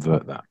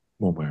subvert that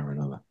one way or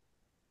another.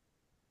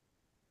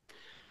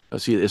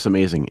 See, it's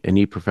amazing.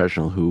 Any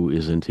professional who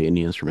is into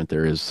any instrument,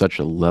 there is such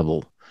a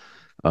level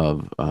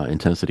of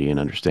intensity and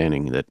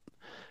understanding that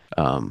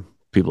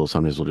people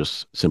sometimes will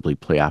just simply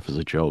play off as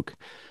a joke.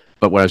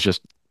 But what I was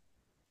just,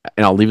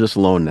 and I'll leave this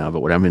alone now,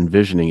 but what I'm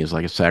envisioning is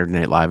like a Saturday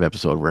Night Live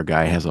episode where a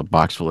guy has a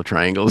box full of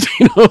triangles.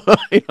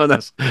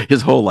 That's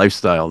his whole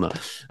lifestyle. No,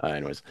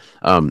 anyways,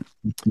 no,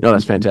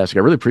 that's fantastic.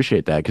 I really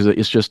appreciate that because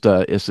it's just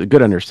it's a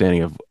good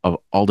understanding of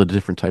all the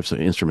different types of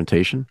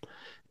instrumentation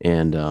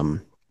and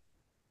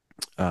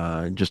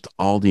just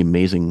all the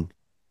amazing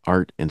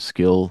art and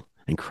skill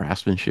and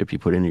craftsmanship you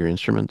put into your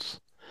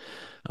instruments.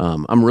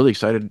 I'm really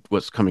excited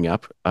what's coming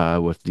up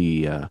with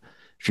the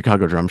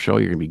Chicago Drum Show.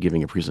 You're going to be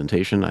giving a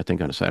presentation, I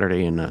think, on a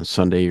Saturday, and on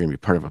Sunday you're going to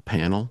be part of a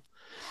panel.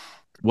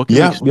 What can we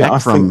Yeah. expect I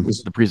think from there's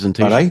the about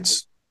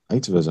presentation?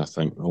 eight of us. I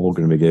think are all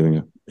going to be giving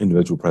an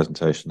individual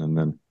presentation, and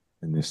then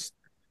in this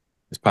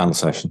panel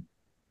session,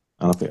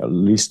 and I think at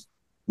least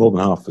more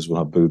than half of us will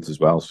have booths as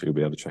well, so you'll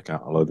be able to check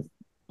out a load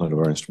of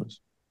our instruments.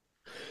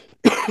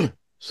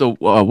 So,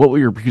 what will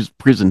your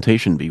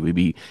presentation be? Will you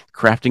be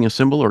crafting a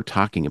cymbal or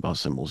talking about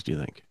cymbals, do you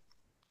think?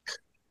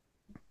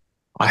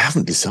 I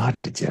haven't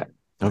decided yet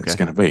what it's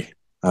Okay. going to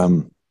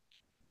be.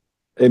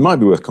 It might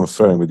be worth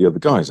conferring with the other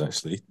guys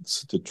actually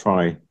to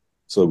try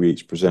so we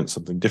each present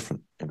something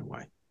different in a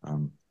way,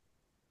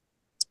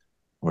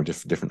 or a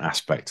different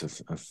aspect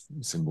of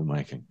cymbal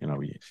making. You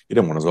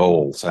don't want us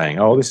all saying,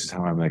 "Oh, this is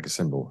how I make a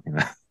cymbal,"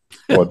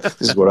 or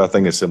 "This is what I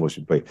think a cymbal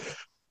should be."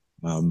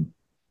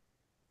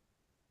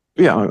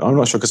 Yeah, I'm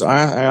not sure, because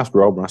I asked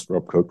Rob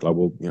Cook, like,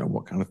 well,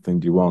 what kind of thing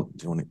do you want?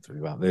 Do you want it to be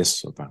about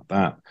this or about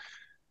that?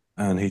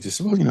 And he just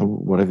said, well,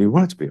 whatever you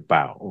want it to be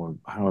about, or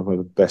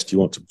however best you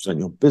want to present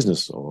your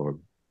business, or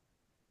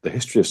the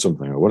history of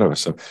something, or whatever.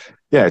 So,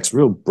 yeah, it's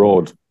real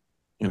broad,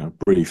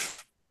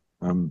 brief.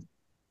 And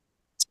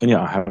yeah,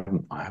 I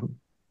haven't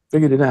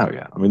figured it out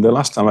yet. I mean, the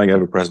last time I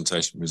gave a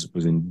presentation was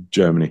in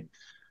Germany,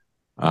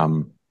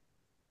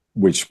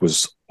 which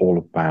was all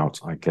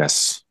about, I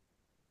guess,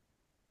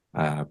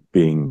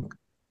 being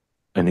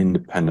an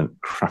independent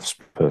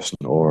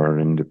craftsperson or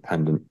an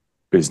independent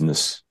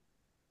business,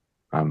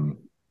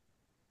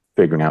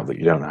 figuring out that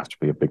you don't have to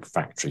be a big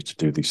factory to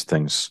do these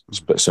things,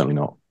 but certainly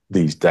not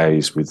these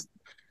days with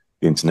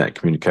the internet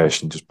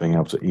communication, just being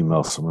able to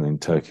email someone in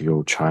Turkey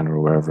or China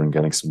or wherever and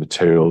getting some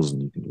materials,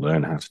 and you can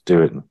learn how to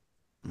do it and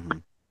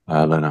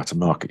learn how to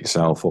market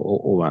yourself,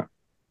 all that.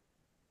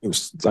 It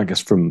was, I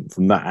guess, from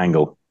that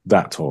angle,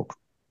 that talk.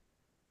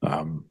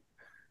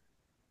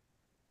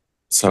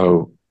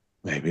 So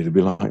maybe it'll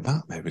be like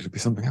that. Maybe it'll be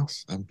something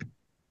else. I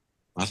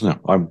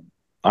don't know.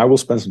 I will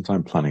spend some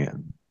time planning it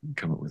and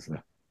come up with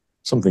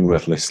something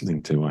worth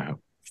listening to, I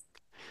hope.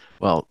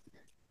 Well,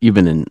 you've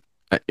been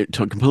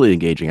completely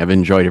engaging. I've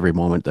enjoyed every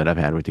moment that I've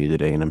had with you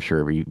today, and I'm sure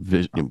every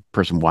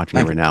person watching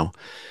it right now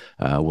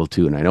will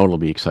too. And I know it'll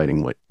be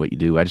exciting what you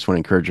do. I just want to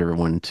encourage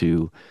everyone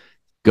to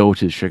go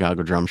to the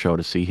Chicago Drum Show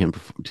to see him,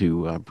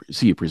 to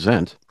see you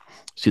present,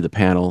 see the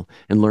panel,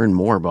 and learn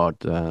more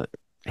about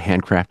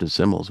handcrafted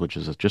cymbals, which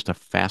is just a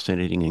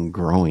fascinating and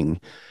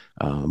growing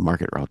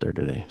market out there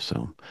today.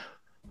 So,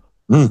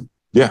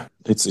 yeah,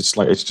 it's just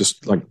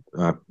like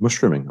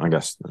mushrooming. I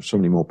guess there's so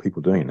many more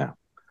people doing it now.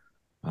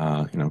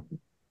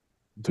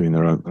 Doing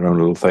their own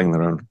little thing,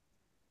 their own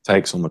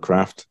takes on the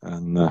craft,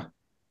 and yeah,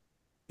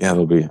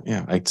 there'll be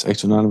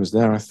eight or nine of us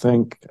there, I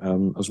think,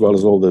 as well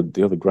as all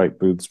the other great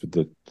booths with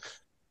the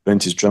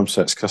vintage drum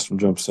sets, custom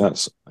drum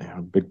sets,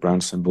 big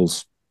brand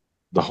cymbals,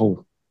 the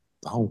whole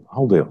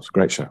deal. It's a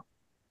great show.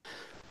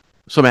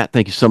 So Matt,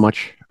 thank you so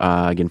much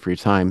again for your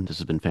time. This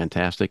has been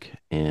fantastic.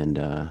 And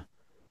do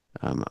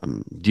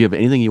you have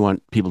anything you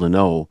want people to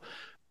know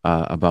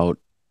about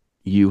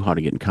you, how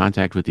to get in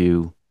contact with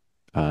you,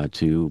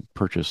 to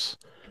purchase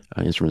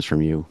instruments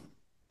from you?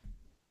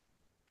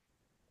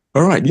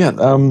 All right, yeah.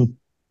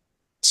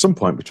 Some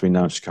point between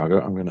now and Chicago,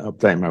 I'm going to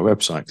update my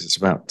website because it's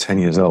about 10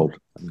 years old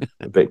and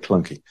a bit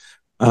clunky.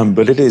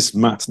 But it is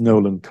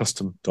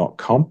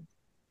mattnolancustom.com.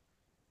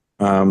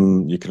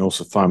 You can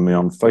also find me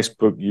on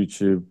Facebook,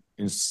 YouTube,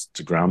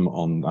 Instagram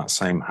on that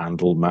same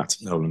handle, Matt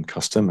Nolan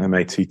Custom,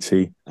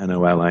 MattNolan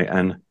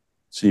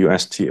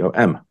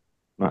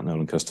Matt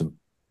Nolan Custom.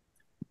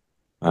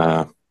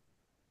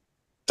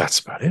 That's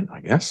about it,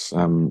 I guess.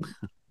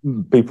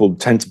 People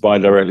tend to buy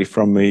directly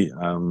from me.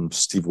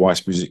 Steve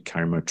Weiss Music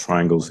carry my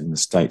triangles in the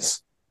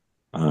States,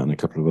 and a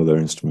couple of other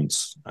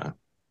instruments.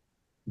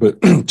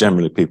 But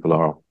generally, people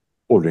are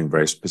ordering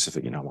very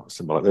specific, I want a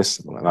cymbal like this,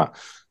 cymbal like that.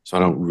 So I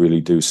don't really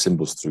do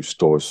cymbals through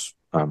stores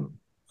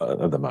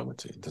at the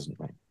moment. It doesn't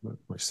make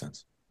much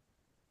sense.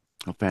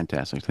 Oh,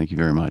 fantastic. Thank you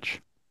very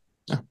much.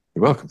 Yeah,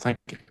 you're welcome. Thank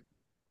you.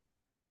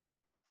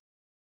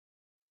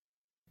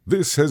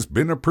 This has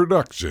been a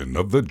production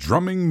of the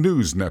Drumming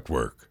News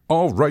Network.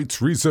 All rights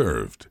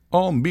reserved.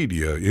 All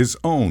media is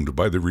owned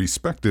by the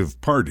respective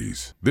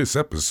parties. This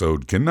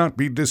episode cannot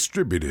be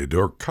distributed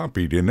or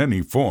copied in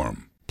any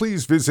form.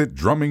 Please visit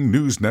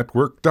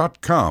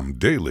DrummingNewsNetwork.com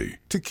daily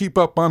to keep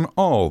up on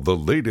all the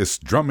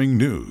latest drumming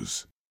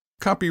news.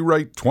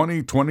 Copyright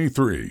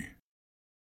 2023.